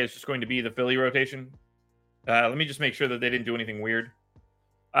yesterday is just going to be the Philly rotation. Let me just make sure that they didn't do anything weird.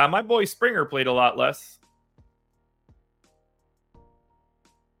 My boy Springer played a lot less.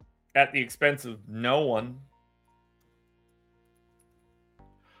 At the expense of no one.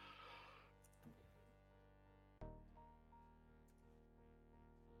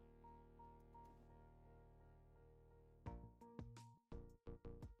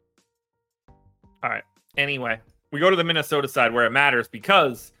 All right. Anyway, we go to the Minnesota side where it matters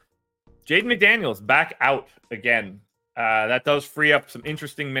because Jaden McDaniels back out again. That does free up some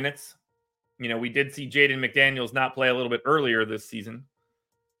interesting minutes. You know, we did see Jaden McDaniels not play a little bit earlier this season.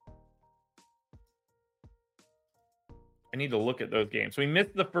 I need to look at those games. So we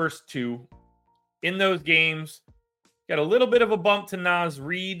missed the first 2. In those games, got a little bit of a bump to Naz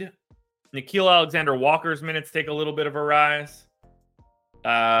Reid. Nickeil Alexander-Walker's minutes take a little bit of a rise.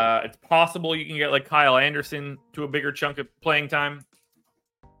 It's possible you can get like Kyle Anderson to a bigger chunk of playing time.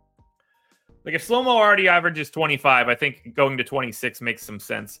 Like if Slow-Mo already averages 25, I think going to 26 makes some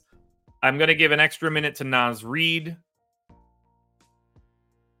sense. I'm going to give an extra minute to Naz Reid.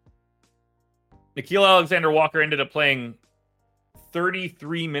 Nickeil Alexander-Walker ended up playing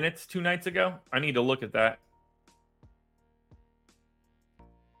 33 minutes 2 nights ago. I need to look at that.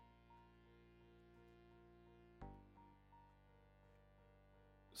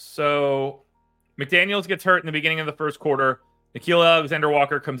 So McDaniels gets hurt in the beginning of the first quarter. Nickeil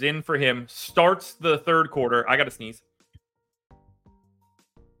Alexander-Walker comes in for him, starts the third quarter. I got to sneeze.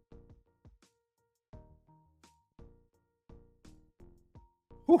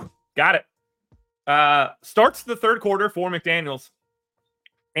 Whew, got it. Starts the third quarter for McDaniels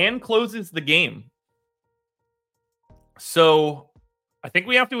and closes the game. So I think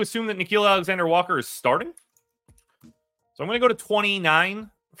we have to assume that Nickeil Alexander-Walker is starting. So I'm going to go to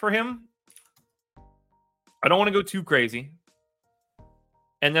 29 for him. I don't want to go too crazy.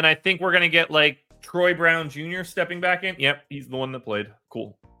 And then I think we're going to get like Troy Brown Jr. stepping back in. Yep, he's the one that played.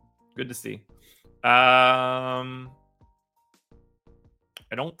 Cool. Good to see. I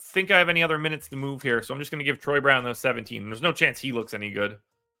don't think I have any other minutes to move here, so I'm just going to give Troy Brown those 17. There's no chance he looks any good.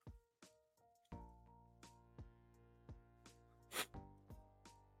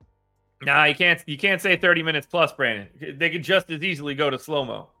 Nah, you can't say 30 minutes plus, Brandon. They could just as easily go to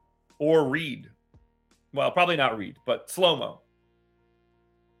Slow-Mo or Reed. Well, probably not Reed, but Slow-Mo.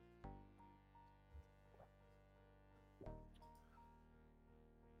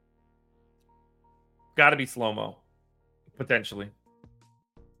 Got to be Slow-Mo, potentially.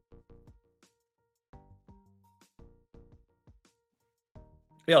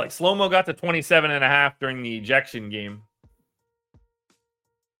 Yeah, like Slow-Mo got to 27.5 during the ejection game.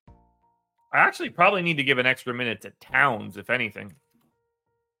 I actually probably need to give an extra minute to Towns, if anything.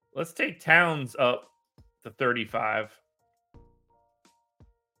 Let's take Towns up to 35.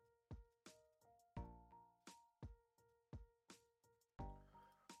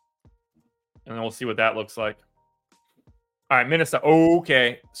 And then we'll see what that looks like. All right, Minnesota.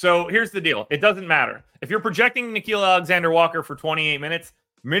 Okay. So here's the deal. It doesn't matter. If you're projecting Nickeil Alexander-Walker for 28 minutes,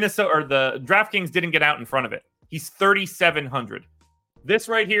 Minnesota or the DraftKings didn't get out in front of it. He's 3,700. This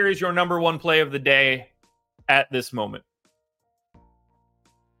right here is your number one play of the day at this moment.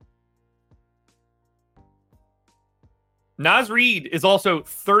 Naz Reid is also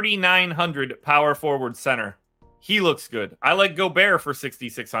 3,900 power forward center. He looks good. I like Gobert for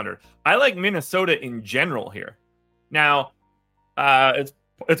 6,600. I like Minnesota in general here. Now,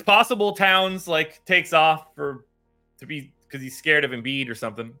 it's possible Towns like takes off because he's scared of Embiid or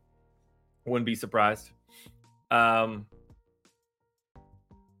something. Wouldn't be surprised.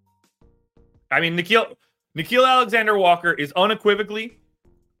 I mean, Nickeil Alexander-Walker is unequivocally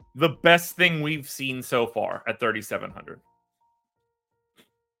the best thing we've seen so far at 3,700.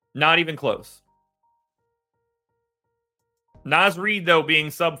 Not even close. Naz Reid, though,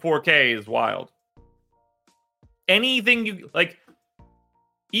 being sub 4K is wild. Anything you like,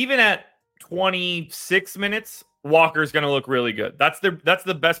 even at 26 minutes, Walker's going to look really good. That's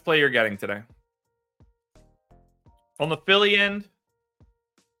the best play you're getting today. On the Philly end,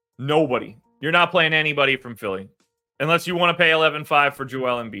 nobody. You're not playing anybody from Philly unless you want to pay 11.5 for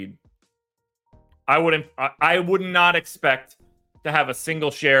Joel Embiid. I would not expect to have a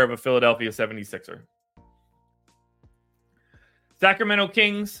single share of a Philadelphia 76er. Sacramento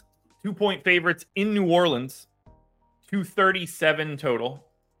Kings, 2-point favorites in New Orleans, 237 total.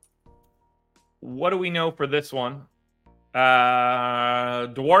 What do we know for this one?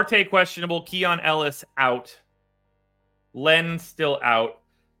 Duarte questionable, Keon Ellis out. Len still out.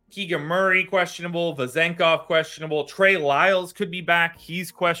 Keegan Murray questionable, Vezenkov questionable. Trey Lyles could be back.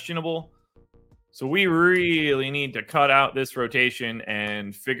 He's questionable. So we really need to cut out this rotation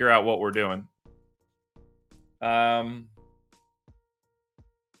and figure out what we're doing. I'm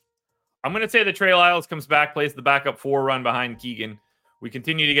going to say that Trey Lyles comes back, plays the backup 4 run behind Keegan. We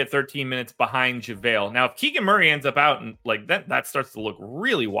continue to get 13 minutes behind JaVale. Now, if Keegan Murray ends up out, and like that starts to look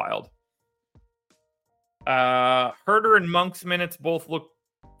really wild. Herter and Monk's minutes both look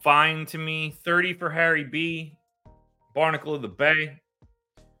fine to me. 30 for Harry B. Barnacle of the Bay.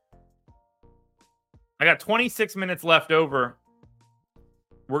 I got 26 minutes left over.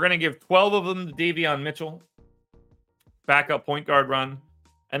 We're going to give 12 of them to Davion Mitchell. Backup point guard run.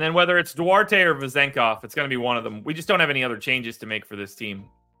 And then whether it's Duarte or Vezenkov, it's going to be one of them. We just don't have any other changes to make for this team.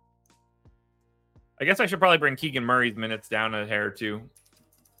 I guess I should probably bring Keegan Murray's minutes down a hair too.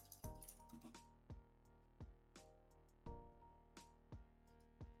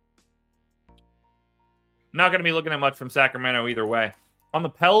 Not going to be looking at much from Sacramento either way. On the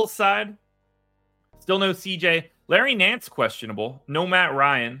Pels side, still no CJ. Larry Nance questionable. No Matt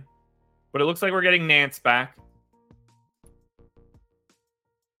Ryan. But it looks like we're getting Nance back.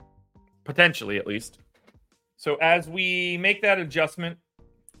 Potentially, at least. So as we make that adjustment,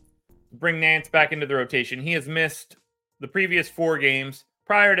 bring Nance back into the rotation. He has missed the previous 4 games.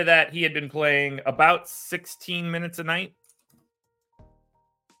 Prior to that, he had been playing about 16 minutes a night.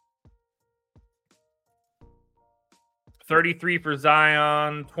 $33 for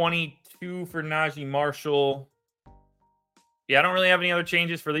Zion, $22 for Najee Marshall. Yeah, I don't really have any other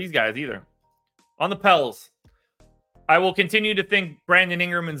changes for these guys either. On the Pels, I will continue to think Brandon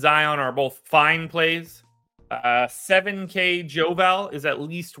Ingram and Zion are both fine plays. 7K Joval is at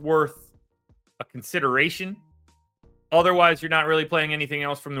least worth a consideration. Otherwise, you're not really playing anything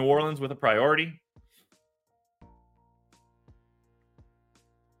else from New Orleans with a priority.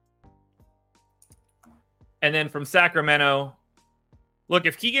 And then from Sacramento, look,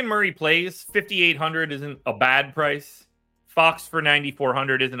 if Keegan Murray plays, $5,800 isn't a bad price. Fox for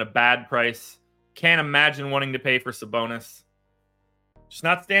 $9,400 isn't a bad price. Can't imagine wanting to pay for Sabonis. Just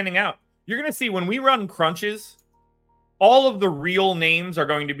not standing out. You're going to see when we run crunches, all of the real names are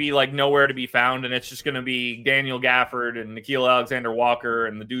going to be like nowhere to be found, and it's just going to be Daniel Gafford and Nickeil Alexander-Walker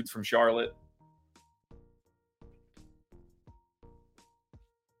and the dudes from Charlotte.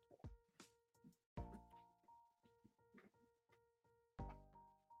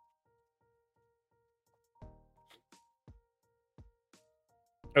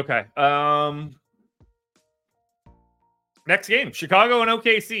 Okay. Next game, Chicago and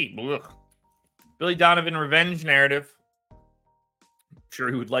OKC. Ugh. Billy Donovan revenge narrative. I'm sure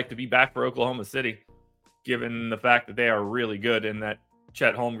he would like to be back for Oklahoma City, given the fact that they are really good and that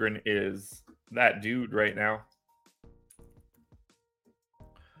Chet Holmgren is that dude right now.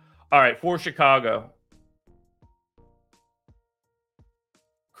 All right, for Chicago.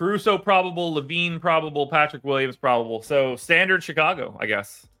 Caruso probable, Levine probable, Patrick Williams probable. So standard Chicago, I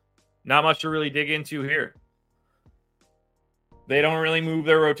guess. Not much to really dig into here. They don't really move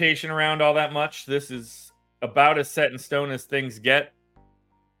their rotation around all that much. This is about as set in stone as things get.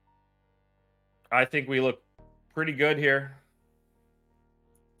 I think we look pretty good here.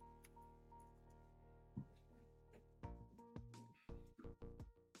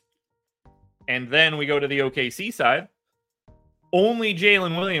 And then we go to the OKC side. Only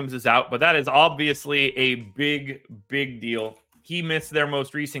Jalen Williams is out, but that is obviously a big, big deal. He missed their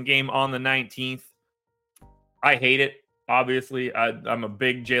most recent game on the 19th. I hate it, obviously. I'm a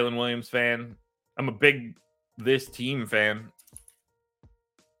big Jalen Williams fan. I'm a big this team fan.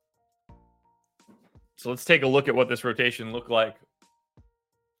 So let's take a look at what this rotation looked like.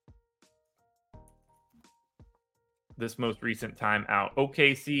 This most recent time out.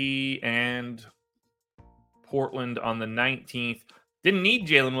 OKC and Portland on the 19th. Didn't need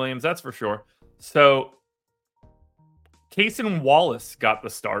Jalen Williams, that's for sure. So Cason Wallace got the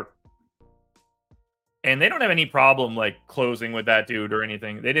start. And they don't have any problem like closing with that dude or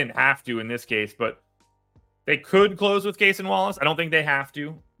anything. They didn't have to in this case, but they could close with Cason Wallace. I don't think they have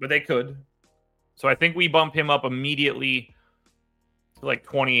to, but they could. So I think we bump him up immediately to like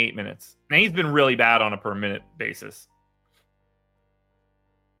 28 minutes. Now he's been really bad on a per minute basis.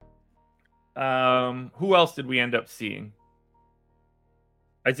 Who else did we end up seeing?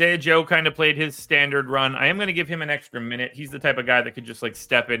 Isaiah Joe kind of played his standard run. I am going to give him an extra minute. He's the type of guy that could just like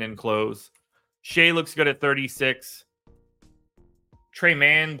step in and close. Shea looks good at 36. Trey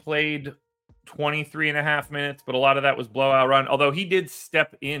Mann played 23 and a half minutes, but a lot of that was blowout run. Although he did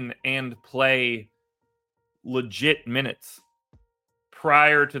step in and play legit minutes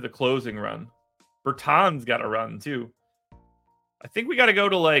prior to the closing run. Bertan's got a run too. I think we got to go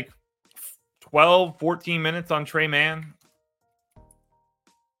to like 12, 14 minutes on Trey Mann.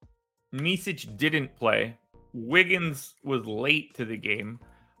 Misic didn't play. Wiggins was late to the game.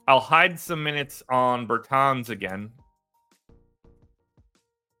 I'll hide some minutes on Bertans again.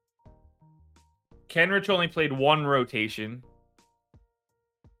 Kenrich only played one rotation.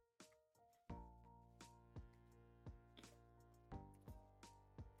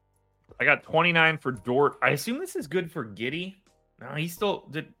 I got 29 for Dort. I assume this is good for Giddey. No, he still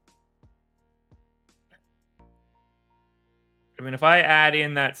did. I mean, if I add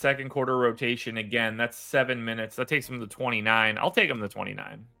in that second quarter rotation again, that's 7 minutes. That takes him to 29. I'll take him to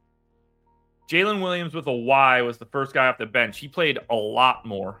 29. Jalen Williams with a Y was the first guy off the bench. He played a lot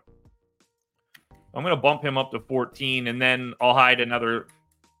more. I'm going to bump him up to 14, and then I'll hide another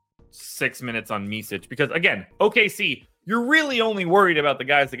 6 minutes on Misic. Because, again, OKC, you're really only worried about the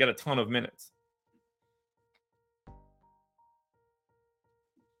guys that get a ton of minutes.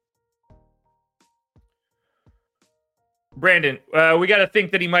 Brandon, we got to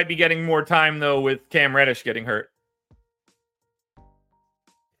think that he might be getting more time, though, with Cam Reddish getting hurt.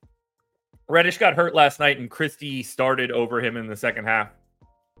 Reddish got hurt last night, and Christie started over him in the second half.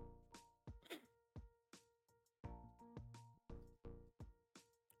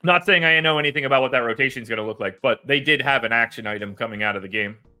 Not saying I know anything about what that rotation is going to look like, but they did have an action item coming out of the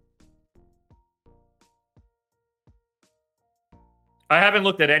game. I haven't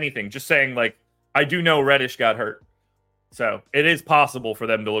looked at anything, just saying, like, I do know Reddish got hurt. So it is possible for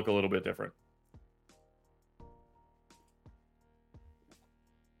them to look a little bit different.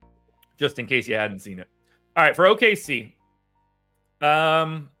 Just in case you hadn't seen it. All right, for OKC.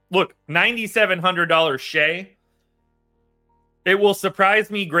 Look, $9,700 Shea. It will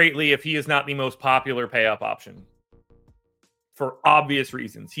surprise me greatly if he is not the most popular pay-up option. For obvious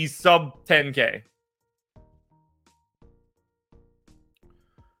reasons. He's sub 10K.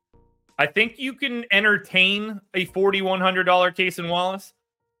 I think you can entertain a $4,100 Cason Wallace.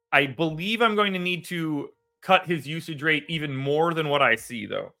 I believe I'm going to need to cut his usage rate even more than what I see,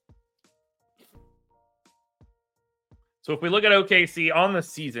 though. So if we look at OKC on the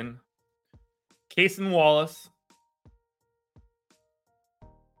season, Cason Wallace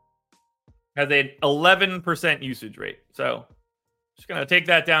has an 11% usage rate. So just going to take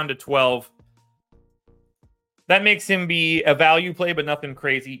that down to 12. That makes him be a value play, but nothing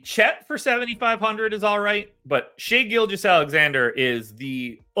crazy. Chet for 7,500 is all right, but Shai Gilgeous-Alexander is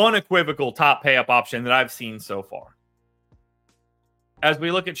the unequivocal top pay-up option that I've seen so far. As we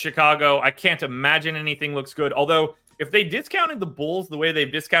look at Chicago, I can't imagine anything looks good. Although, if they discounted the Bulls the way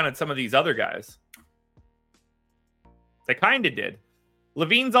they've discounted some of these other guys, they kind of did.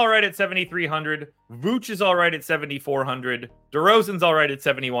 Levine's all right at 7,300. Vooch is all right at 7,400. DeRozan's all right at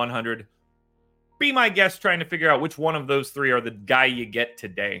 7,100. Be my guest trying to figure out which one of those three are the guy you get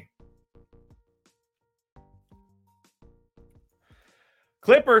today.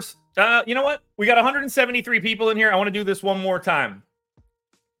 Clippers. You know what? We got 173 people in here. I want to do this one more time.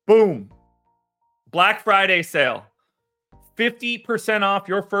 Boom. Black Friday sale. 50% off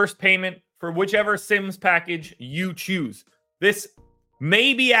your first payment for whichever Sims package you choose. This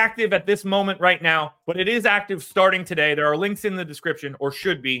may be active at this moment right now, but it is active starting today. There are links in the description, or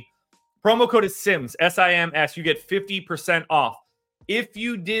should be. Promo code is SIMS, S-I-M-S. You get 50% off. If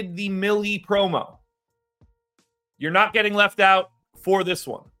you did the Millie promo, you're not getting left out for this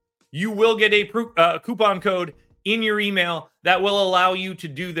one. You will get a coupon code in your email that will allow you to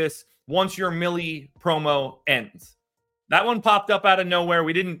do this once your Millie promo ends. That one popped up out of nowhere.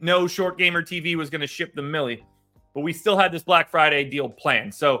 We didn't know Short Gamer TV was going to ship the Millie, but we still had this Black Friday deal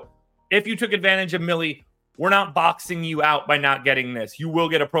planned. So if you took advantage of Millie, we're not boxing you out by not getting this. You will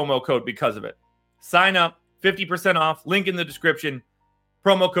get a promo code because of it. Sign up, 50% off, link in the description.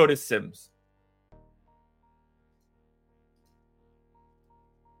 Promo code is SIMS.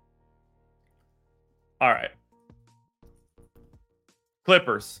 All right.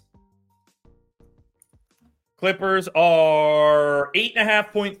 Clippers. Clippers are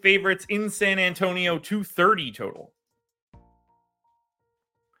 8.5-point favorites in San Antonio, 230 total.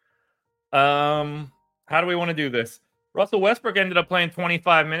 How do we want to do this? Russell Westbrook ended up playing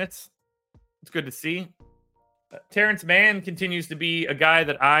 25 minutes. It's good to see. Terrence Mann continues to be a guy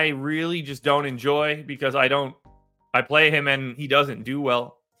that I really just don't enjoy because I play him and he doesn't do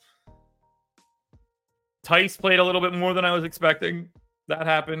well. Tice played a little bit more than I was expecting. That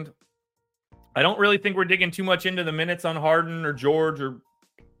happened. I don't really think we're digging too much into the minutes on Harden or George or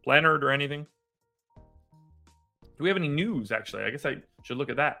Leonard or anything. Do we have any news, actually? I guess I should look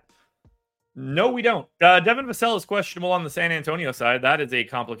at that. No, we don't. Devin Vassell is questionable on the San Antonio side. That is a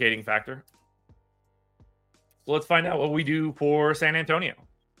complicating factor. So let's find out what we do for San Antonio.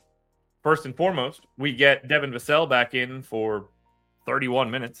 First and foremost, we get Devin Vassell back in for 31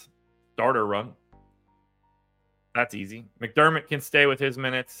 minutes. Starter run. That's easy. McDermott can stay with his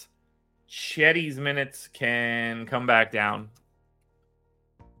minutes. Chetty's minutes can come back down.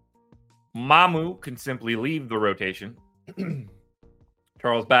 Mamu can simply leave the rotation.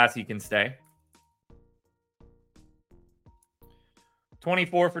 Charles Bassey can stay.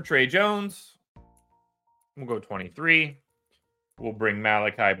 24 for Trey Jones. We'll go 23. We'll bring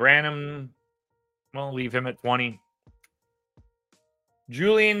Malachi Branham. We'll leave him at 20.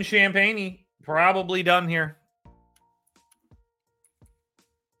 Julian Champagnie, probably done here.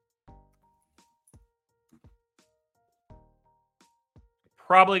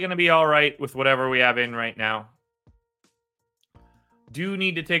 Probably going to be all right with whatever we have in right now. Do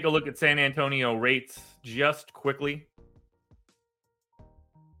need to take a look at San Antonio rates just quickly.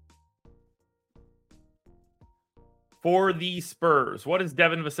 For the Spurs, what is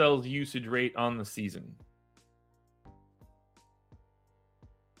Devin Vassell's usage rate on the season?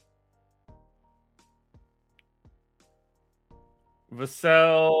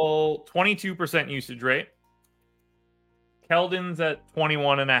 Vassell, 22% usage rate. Keldon's at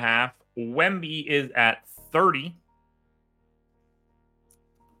 21.5. Wemby is at 30.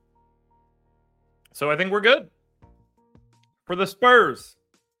 So I think we're good. For the Spurs,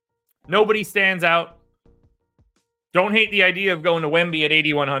 nobody stands out. Don't hate the idea of going to Wemby at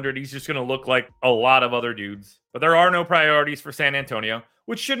 8,100. He's just going to look like a lot of other dudes. But there are no priorities for San Antonio,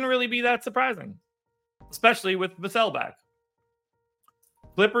 which shouldn't really be that surprising, especially with Vassell back.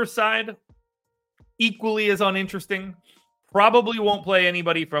 Clippers side, equally as uninteresting. Probably won't play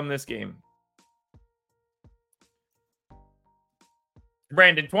anybody from this game.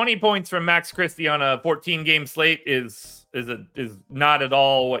 Brandon, 20 points from Max Christie on a 14-game slate is not at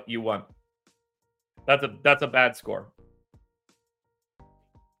all what you want. That's a bad score.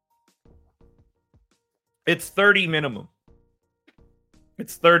 It's 30 minimum.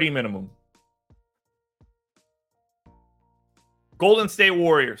 It's 30 minimum. Golden State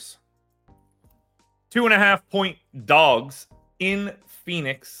Warriors. 2.5-point dogs in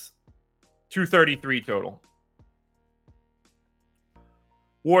Phoenix. 233 total.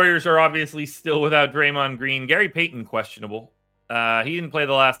 Warriors are obviously still without Draymond Green. Gary Payton questionable. He didn't play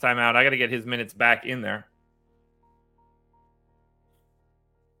the last time out. I got to get his minutes back in there.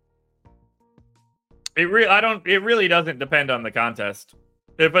 It really doesn't depend on the contest.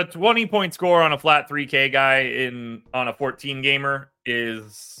 If a 20-point score on a flat 3K guy on a 14-gamer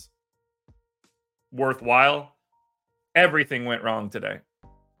is worthwhile, everything went wrong today.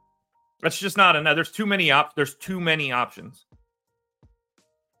 That's just not enough. There's too many options.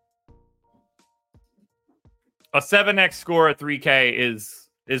 A 7x score at 3K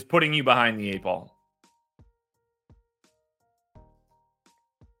is putting you behind the 8 ball.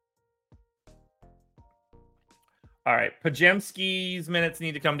 All right. Pajemski's minutes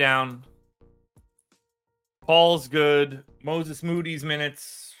need to come down. Paul's good. Moses Moody's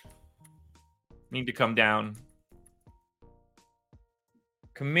minutes need to come down.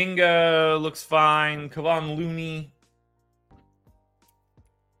 Kuminga looks fine. Kevon Looney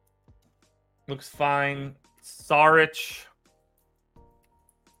looks fine. Saric,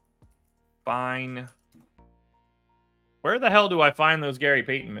 fine. Where the hell do I find those Gary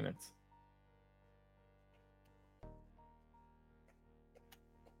Payton minutes?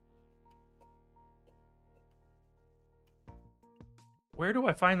 Where do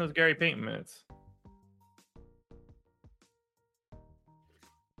I find those Gary Payton minutes?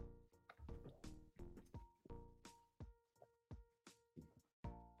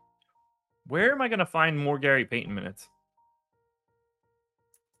 Where am I going to find more Gary Payton minutes?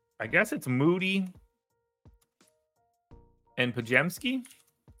 I guess it's Moody and Pajemski.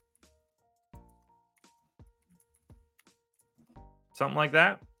 Something like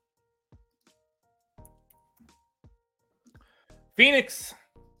that. Phoenix,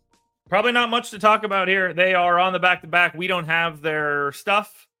 probably not much to talk about here. They are on the back-to-back. We don't have their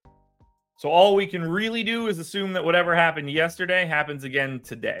stuff. So all we can really do is assume that whatever happened yesterday happens again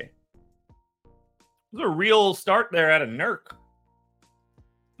today. There's a real start there at a Nurk.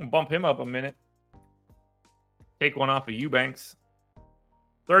 Bump him up a minute. Take one off of Eubanks.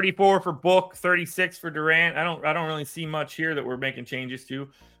 34 for Book, 36 for Durant. I don't really see much here that we're making changes to.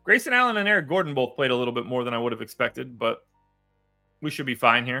 Grayson Allen and Eric Gordon both played a little bit more than I would have expected, but we should be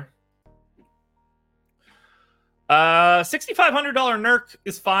fine here. $6,500 Nurk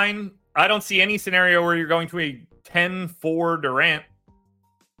is fine. I don't see any scenario where you're going to a 10-4 Durant.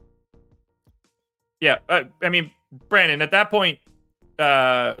 Yeah, I mean, Brandon, at that point,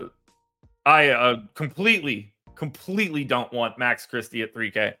 I completely don't want Max Christie at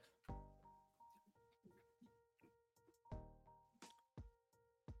 3K.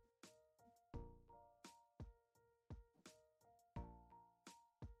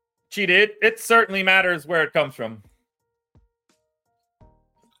 Cheated. It certainly matters where it comes from.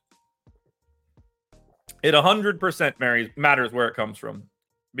 It 100% matters where it comes from,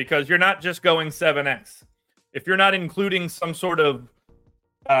 because you're not just going 7x. If you're not including some sort of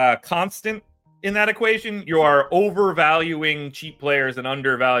constant in that equation, you are overvaluing cheap players and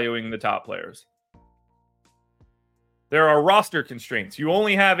undervaluing the top players. There are roster constraints. You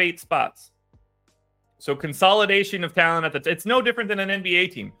only have 8 spots. So consolidation of talent at it's no different than an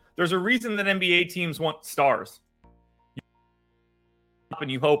NBA team. There's a reason that NBA teams want stars. And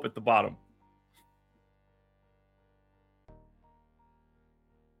you hope at the bottom.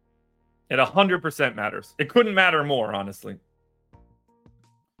 It 100% matters. It couldn't matter more, honestly.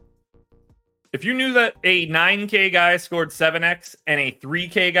 If you knew that a 9K guy scored 7x and a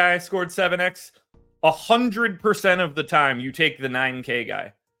 3K guy scored 7x, 100% of the time you take the 9K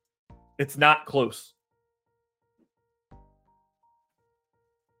guy. It's not close.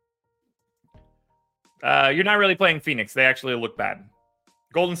 You're not really playing Phoenix. They actually look bad.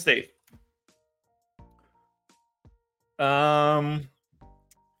 Golden State.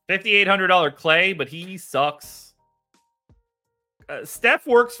 $5,800 Clay, but he sucks. Steph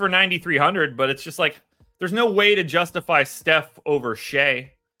works for 9,300, but it's just like there's no way to justify Steph over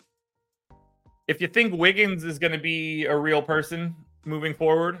Shea. If you think Wiggins is going to be a real person moving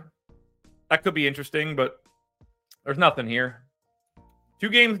forward, that could be interesting, but there's nothing here. 2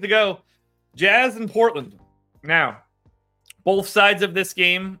 games to go. Jazz and Portland. Now, both sides of this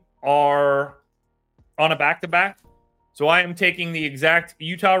game are on a back-to-back. So I am taking the exact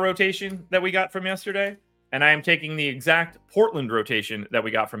Utah rotation that we got from yesterday, and I am taking the exact Portland rotation that we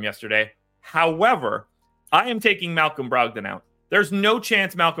got from yesterday. However, I am taking Malcolm Brogdon out. There's no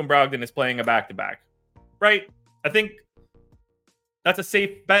chance Malcolm Brogdon is playing a back-to-back, right? I think that's a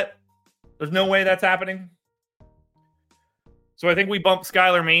safe bet. There's no way that's happening. So I think we bump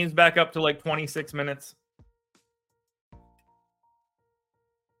Skylar Maines back up to like 26 minutes.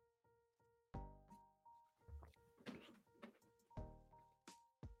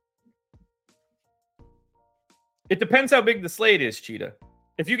 It depends how big the slate is, Cheetah.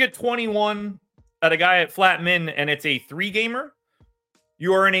 If you get 21 at a guy at flat min and it's a 3-gamer,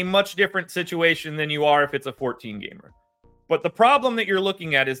 you are in a much different situation than you are if it's a 14-gamer. But the problem that you're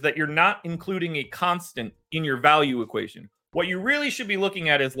looking at is that you're not including a constant in your value equation. What you really should be looking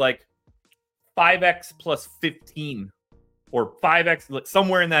at is like 5x plus 15 or 5x,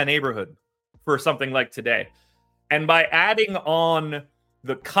 somewhere in that neighborhood for something like today. And by adding on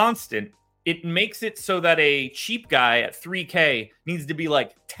the constant, it makes it so that a cheap guy at 3K needs to be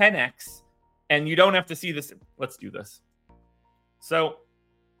like 10x, and you don't have to see this. Let's do this. So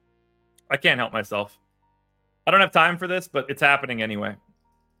I can't help myself. I don't have time for this, but it's happening anyway.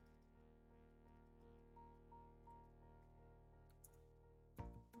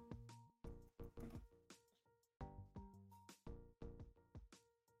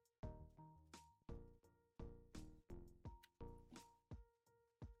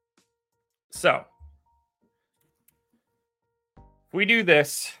 So, if we do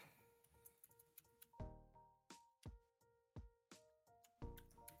this,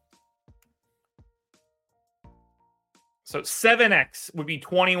 so 7x would be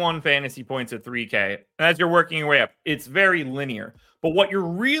 21 fantasy points at 3K. As you're working your way up, it's very linear. But what you're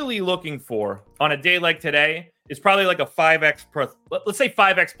really looking for on a day like today is probably like a 5x plus, let's say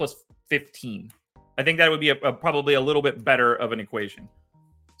 5x plus 15. I think that would be probably a little bit better of an equation.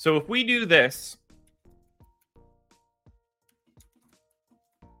 So if we do this,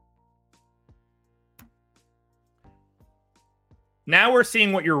 now we're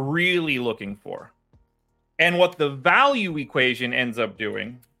seeing what you're really looking for. And what the value equation ends up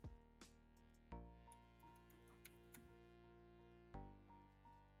doing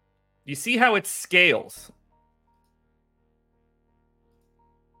You see how it scales.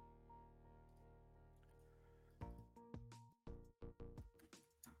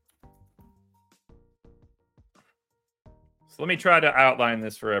 So let me try to outline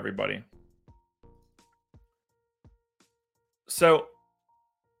this for everybody. So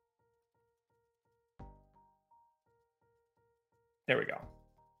there we go.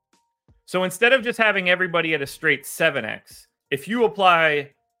 So instead of just having everybody at a straight 7x, if you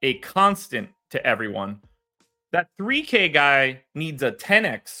apply a constant to everyone, that 3K guy needs a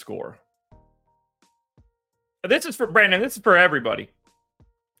 10x score. This is for Brandon. This is for everybody.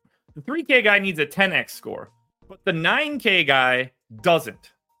 The 3K guy needs a 10x score, but the 9K guy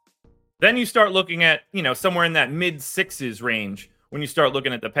doesn't. Then you start looking at, somewhere in that mid sixes range when you start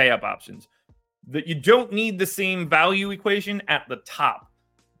looking at the pay up options. That you don't need the same value equation at the top.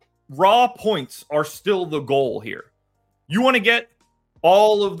 Raw points are still the goal here. You want to get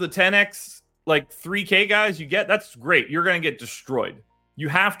all of the 10x, like 3K guys you get, that's great. You're going to get destroyed. You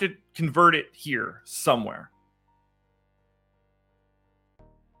have to convert it here somewhere.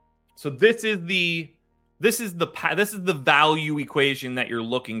 So this is the value equation that you're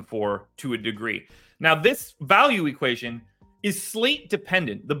looking for to a degree. Now, this value equation is slate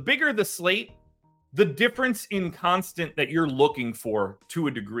dependent. The bigger the slate, the difference in constant that you're looking for to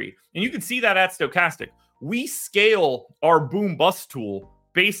a degree. And you can see that at Stochastic. We scale our boom bust tool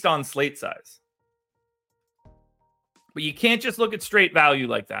based on slate size. But you can't just look at straight value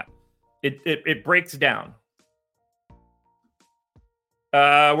like that. It breaks down.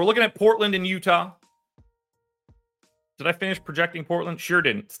 We're looking at Portland and Utah. Did I finish projecting Portland? Sure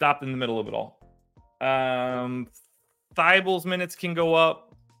didn't. Stopped in the middle of it all. Thibault's minutes can go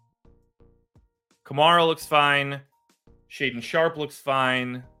up. Kamara looks fine. Shaden Sharp looks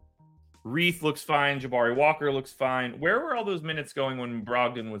fine. Reith looks fine. Jabari Walker looks fine. Where were all those minutes going when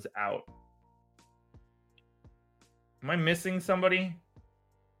Brogdon was out? Am I missing somebody?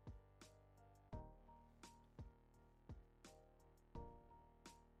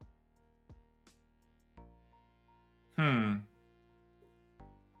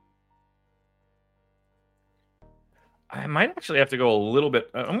 I might actually have to go a little bit.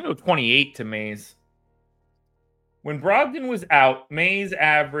 I'm going to go 28 to Mays. When Brogdon was out, Mays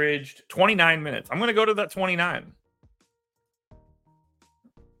averaged 29 minutes. I'm going to go to that 29.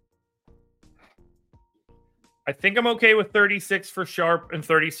 I think I'm okay with 36 for Sharp and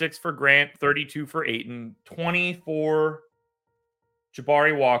 36 for Grant, 32 for Ayton, 20 for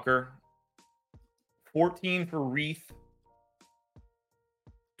Jabari Walker, 14 for Reith,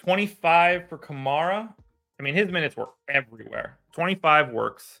 25 for Kamara. I mean, his minutes were everywhere. 25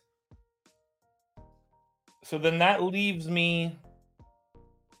 works. So then that leaves me...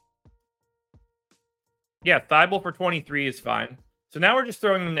 Yeah, Thibault for 23 is fine. So now we're just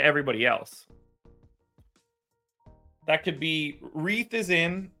throwing them to everybody else. That could be... Reith is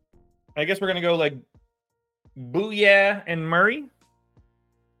in. I guess we're going to go like Booyah and Murray.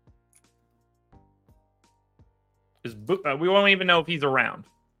 We won't even know if he's around.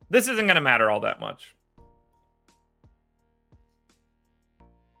 This isn't going to matter all that much.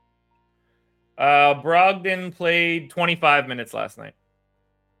 Brogdon played 25 minutes last night.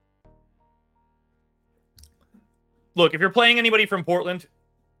 Look, if you're playing anybody from Portland,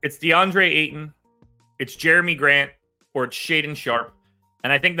 it's DeAndre Ayton, it's Jeremy Grant, or it's Shaden Sharp.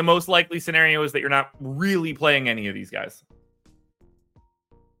 And I think the most likely scenario is that you're not really playing any of these guys.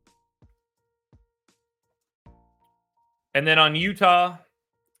 And then on Utah,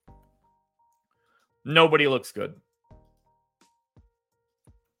 nobody looks good.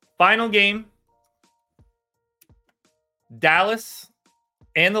 Final game. Dallas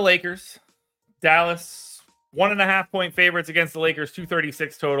and the Lakers. Dallas, 1.5 point favorites against the Lakers,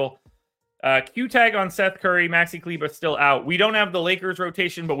 236 total. Q tag on Seth Curry, Maxi Kleber still out. We don't have the Lakers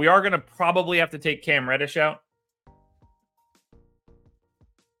rotation, but we are going to probably have to take Cam Reddish out.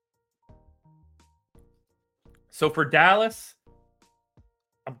 So for Dallas,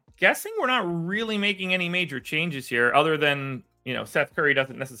 I'm guessing we're not really making any major changes here other than, Seth Curry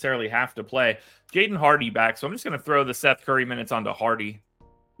doesn't necessarily have to play. Jaden Hardy back, so I'm just going to throw the Seth Curry minutes onto Hardy.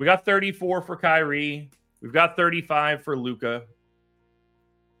 We got 34 for Kyrie. We've got 35 for Luka.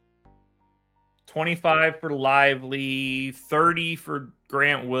 25 for Lively. 30 for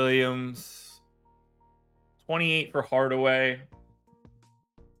Grant Williams. 28 for Hardaway.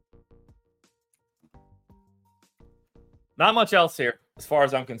 Not much else here, as far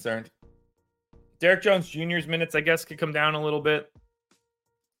as I'm concerned. Derek Jones Jr.'s minutes, I guess, could come down a little bit.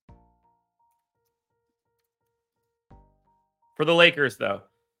 For the Lakers, though,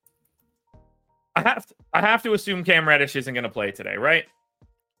 I have to assume Cam Reddish isn't going to play today, right?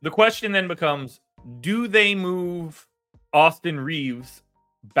 The question then becomes, do they move Austin Reeves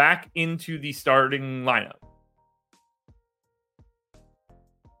back into the starting lineup?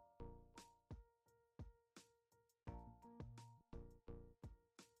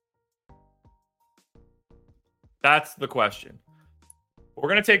 That's the question. We're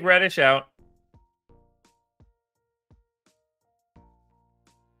going to take Reddish out.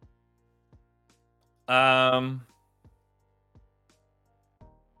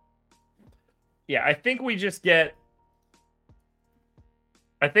 Yeah, I think we just get...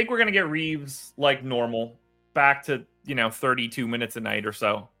 I think we're going to get Reeves like normal, back to, 32 minutes a night or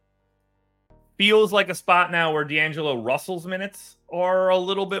so. Feels like a spot now where D'Angelo Russell's minutes are a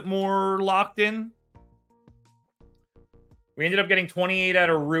little bit more locked in. We ended up getting 28 out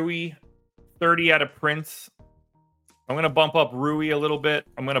of Rui, 30 out of Prince. I'm going to bump up Rui a little bit.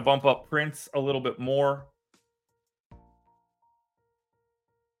 I'm going to bump up Prince a little bit more.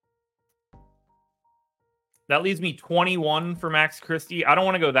 That leaves me 21 for Max Christie. I don't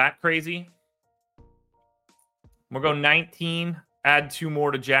want to go that crazy. We'll go 19. Add 2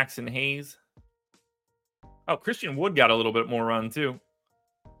 more to Jackson Hayes. Oh, Christian Wood got a little bit more run too.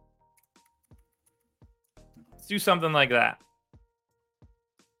 Let's do something like that.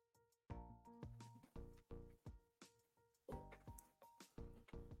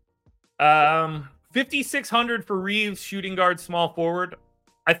 Um, 5,600 for Reeves, shooting guard, small forward.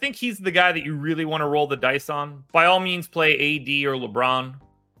 I think he's the guy that you really want to roll the dice on. By all means, play AD or LeBron.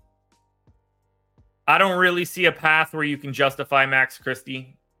 I don't really see a path where you can justify Max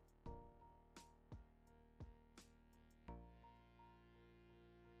Christie.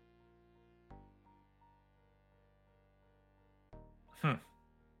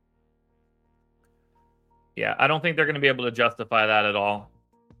 Yeah, I don't think they're going to be able to justify that at all.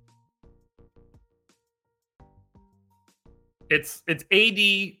 It's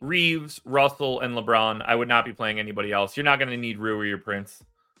AD, Reeves, Russell, and LeBron. I would not be playing anybody else. You're not going to need Rui or Prince.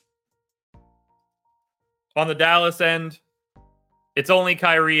 On the Dallas end, it's only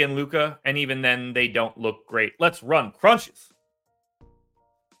Kyrie and Luka, and even then, they don't look great. Let's run crunches.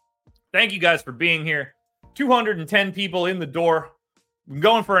 Thank you guys for being here. 210 people in the door. I'm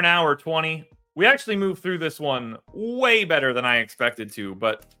going for an hour 20. We actually moved through this one way better than I expected to,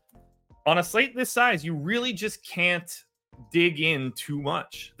 but on a slate this size, you really just can't dig in too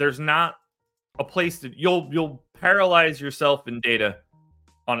much. There's not a place to... You'll paralyze yourself in data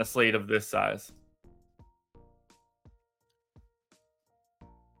on a slate of this size.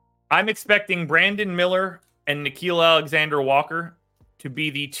 I'm expecting Brandon Miller and Nickeil Alexander-Walker to be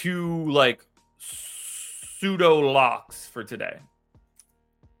the two, pseudo locks for today.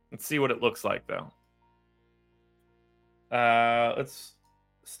 Let's see what it looks like, though. Let's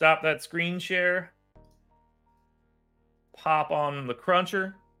stop that screen share. Pop on the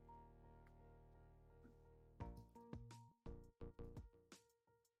cruncher.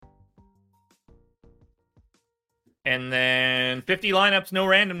 And then 50 lineups, no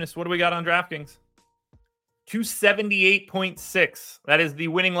randomness. What do we got on DraftKings? 278.6. That is the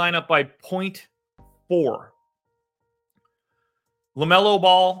winning lineup by 0.4. LaMelo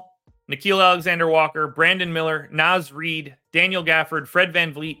Ball, Nickeil Alexander-Walker, Brandon Miller, Naz Reid, Daniel Gafford, Fred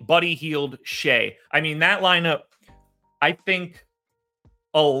VanVleet, Buddy Hield, Shea. I mean, that lineup, I think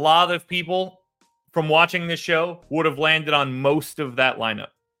a lot of people from watching this show would have landed on most of that lineup.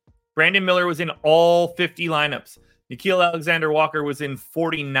 Brandon Miller was in all 50 lineups. Nickeil Alexander-Walker was in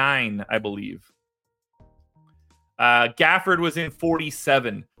 49, I believe. Gafford was in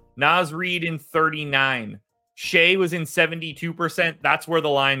 47. Naz Reid in 39. Shea was in 72%. That's where the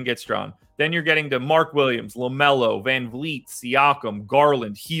line gets drawn. Then you're getting to Mark Williams, LaMelo, VanVleet, Siakam,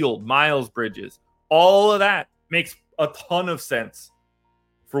 Garland, Hield, Miles Bridges. All of that makes a ton of sense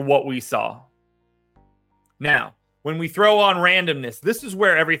for what we saw. Now, when we throw on randomness, this is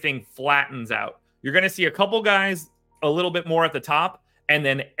where everything flattens out. You're going to see a couple guys a little bit more at the top, and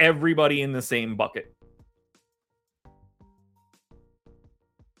then everybody in the same bucket.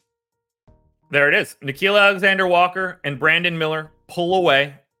 There it is. Nickeil Alexander-Walker and Brandon Miller pull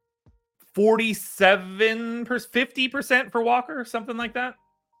away. 50% for Walker, something like that.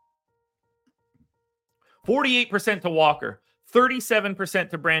 48% to Walker. 37%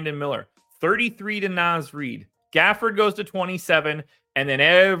 to Brandon Miller. 33% to Naz Reid. Gafford goes to 27%, and then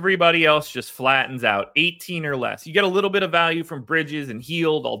everybody else just flattens out. 18 or less. You get a little bit of value from Bridges and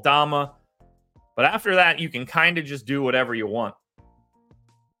Hield, Aldama. But after that, you can kind of just do whatever you want.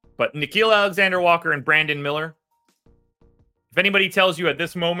 But Nickeil Alexander-Walker and Brandon Miller, if anybody tells you at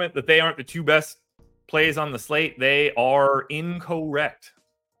this moment that they aren't the two best plays on the slate, they are incorrect.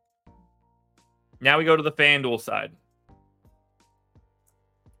 Now we go to the FanDuel side.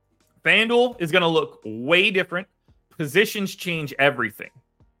 FanDuel is going to look way different. Positions change everything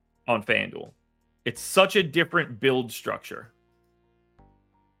on FanDuel. It's such a different build structure.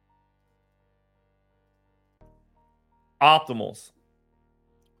 Optimals.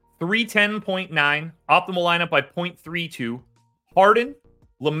 310.9. Optimal lineup by 0.32. Harden,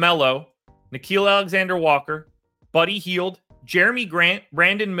 LaMelo, Nickeil Alexander-Walker, Buddy Hield, Jeremy Grant,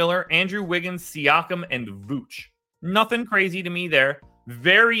 Brandon Miller, Andrew Wiggins, Siakam, and Vooch. Nothing crazy to me there.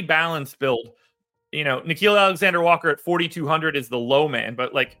 Very balanced build. You know, Nickeil Alexander-Walker at 4,200 is the low man,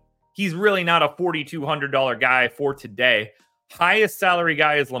 but like he's really not a $4,200 guy for today. Highest salary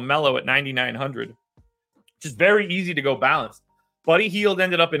guy is LaMelo at 9,900, which is very easy to go balanced. Buddy Hield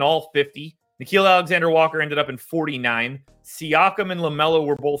ended up in all 50. Nickeil Alexander-Walker ended up in 49. Siakam and LaMelo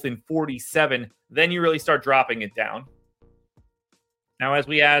were both in 47. Then you really start dropping it down. Now, as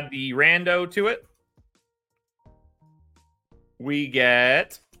we add the rando to it, we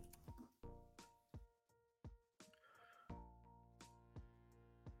get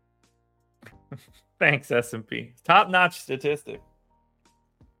thanks, S&P. Top-notch statistic.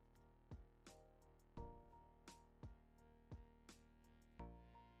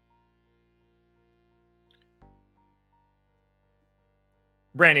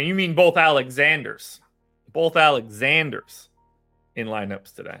 Brandon, you mean both Alexanders. Both Alexanders in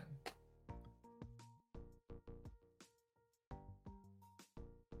lineups today.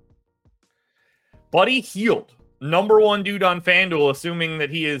 Buddy Hield, number one dude on FanDuel, assuming that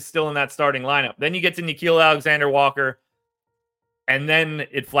he is still in that starting lineup. Then you get to Nickeil Alexander-Walker, and then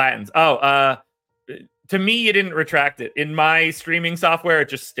it flattens. To me, you didn't retract it. In my streaming software, it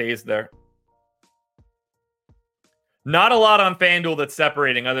just stays there. Not a lot on FanDuel that's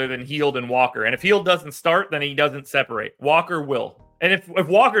separating other than Hield and Walker. And if Hield doesn't start, then he doesn't separate. Walker will. And if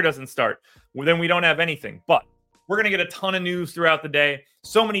Walker doesn't start, well, then we don't have anything. But we're going to get a ton of news throughout the day.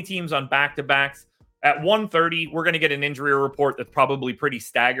 So many teams on back-to-backs. At 1:30, we're going to get an injury report that's probably pretty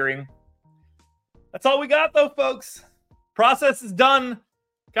staggering. That's all we got, though, folks. Process is done.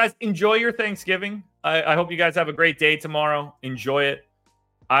 Guys, enjoy your Thanksgiving. I hope you guys have a great day tomorrow. Enjoy it.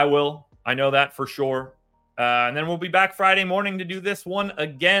 I will. I know that for sure. And then we'll be back Friday morning to do this one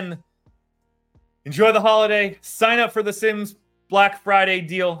again. Enjoy the holiday. Sign up for the Sims Black Friday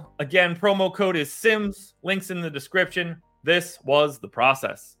deal. Again, promo code is SIMS. Links in the description. This was The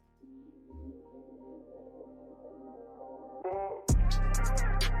Process.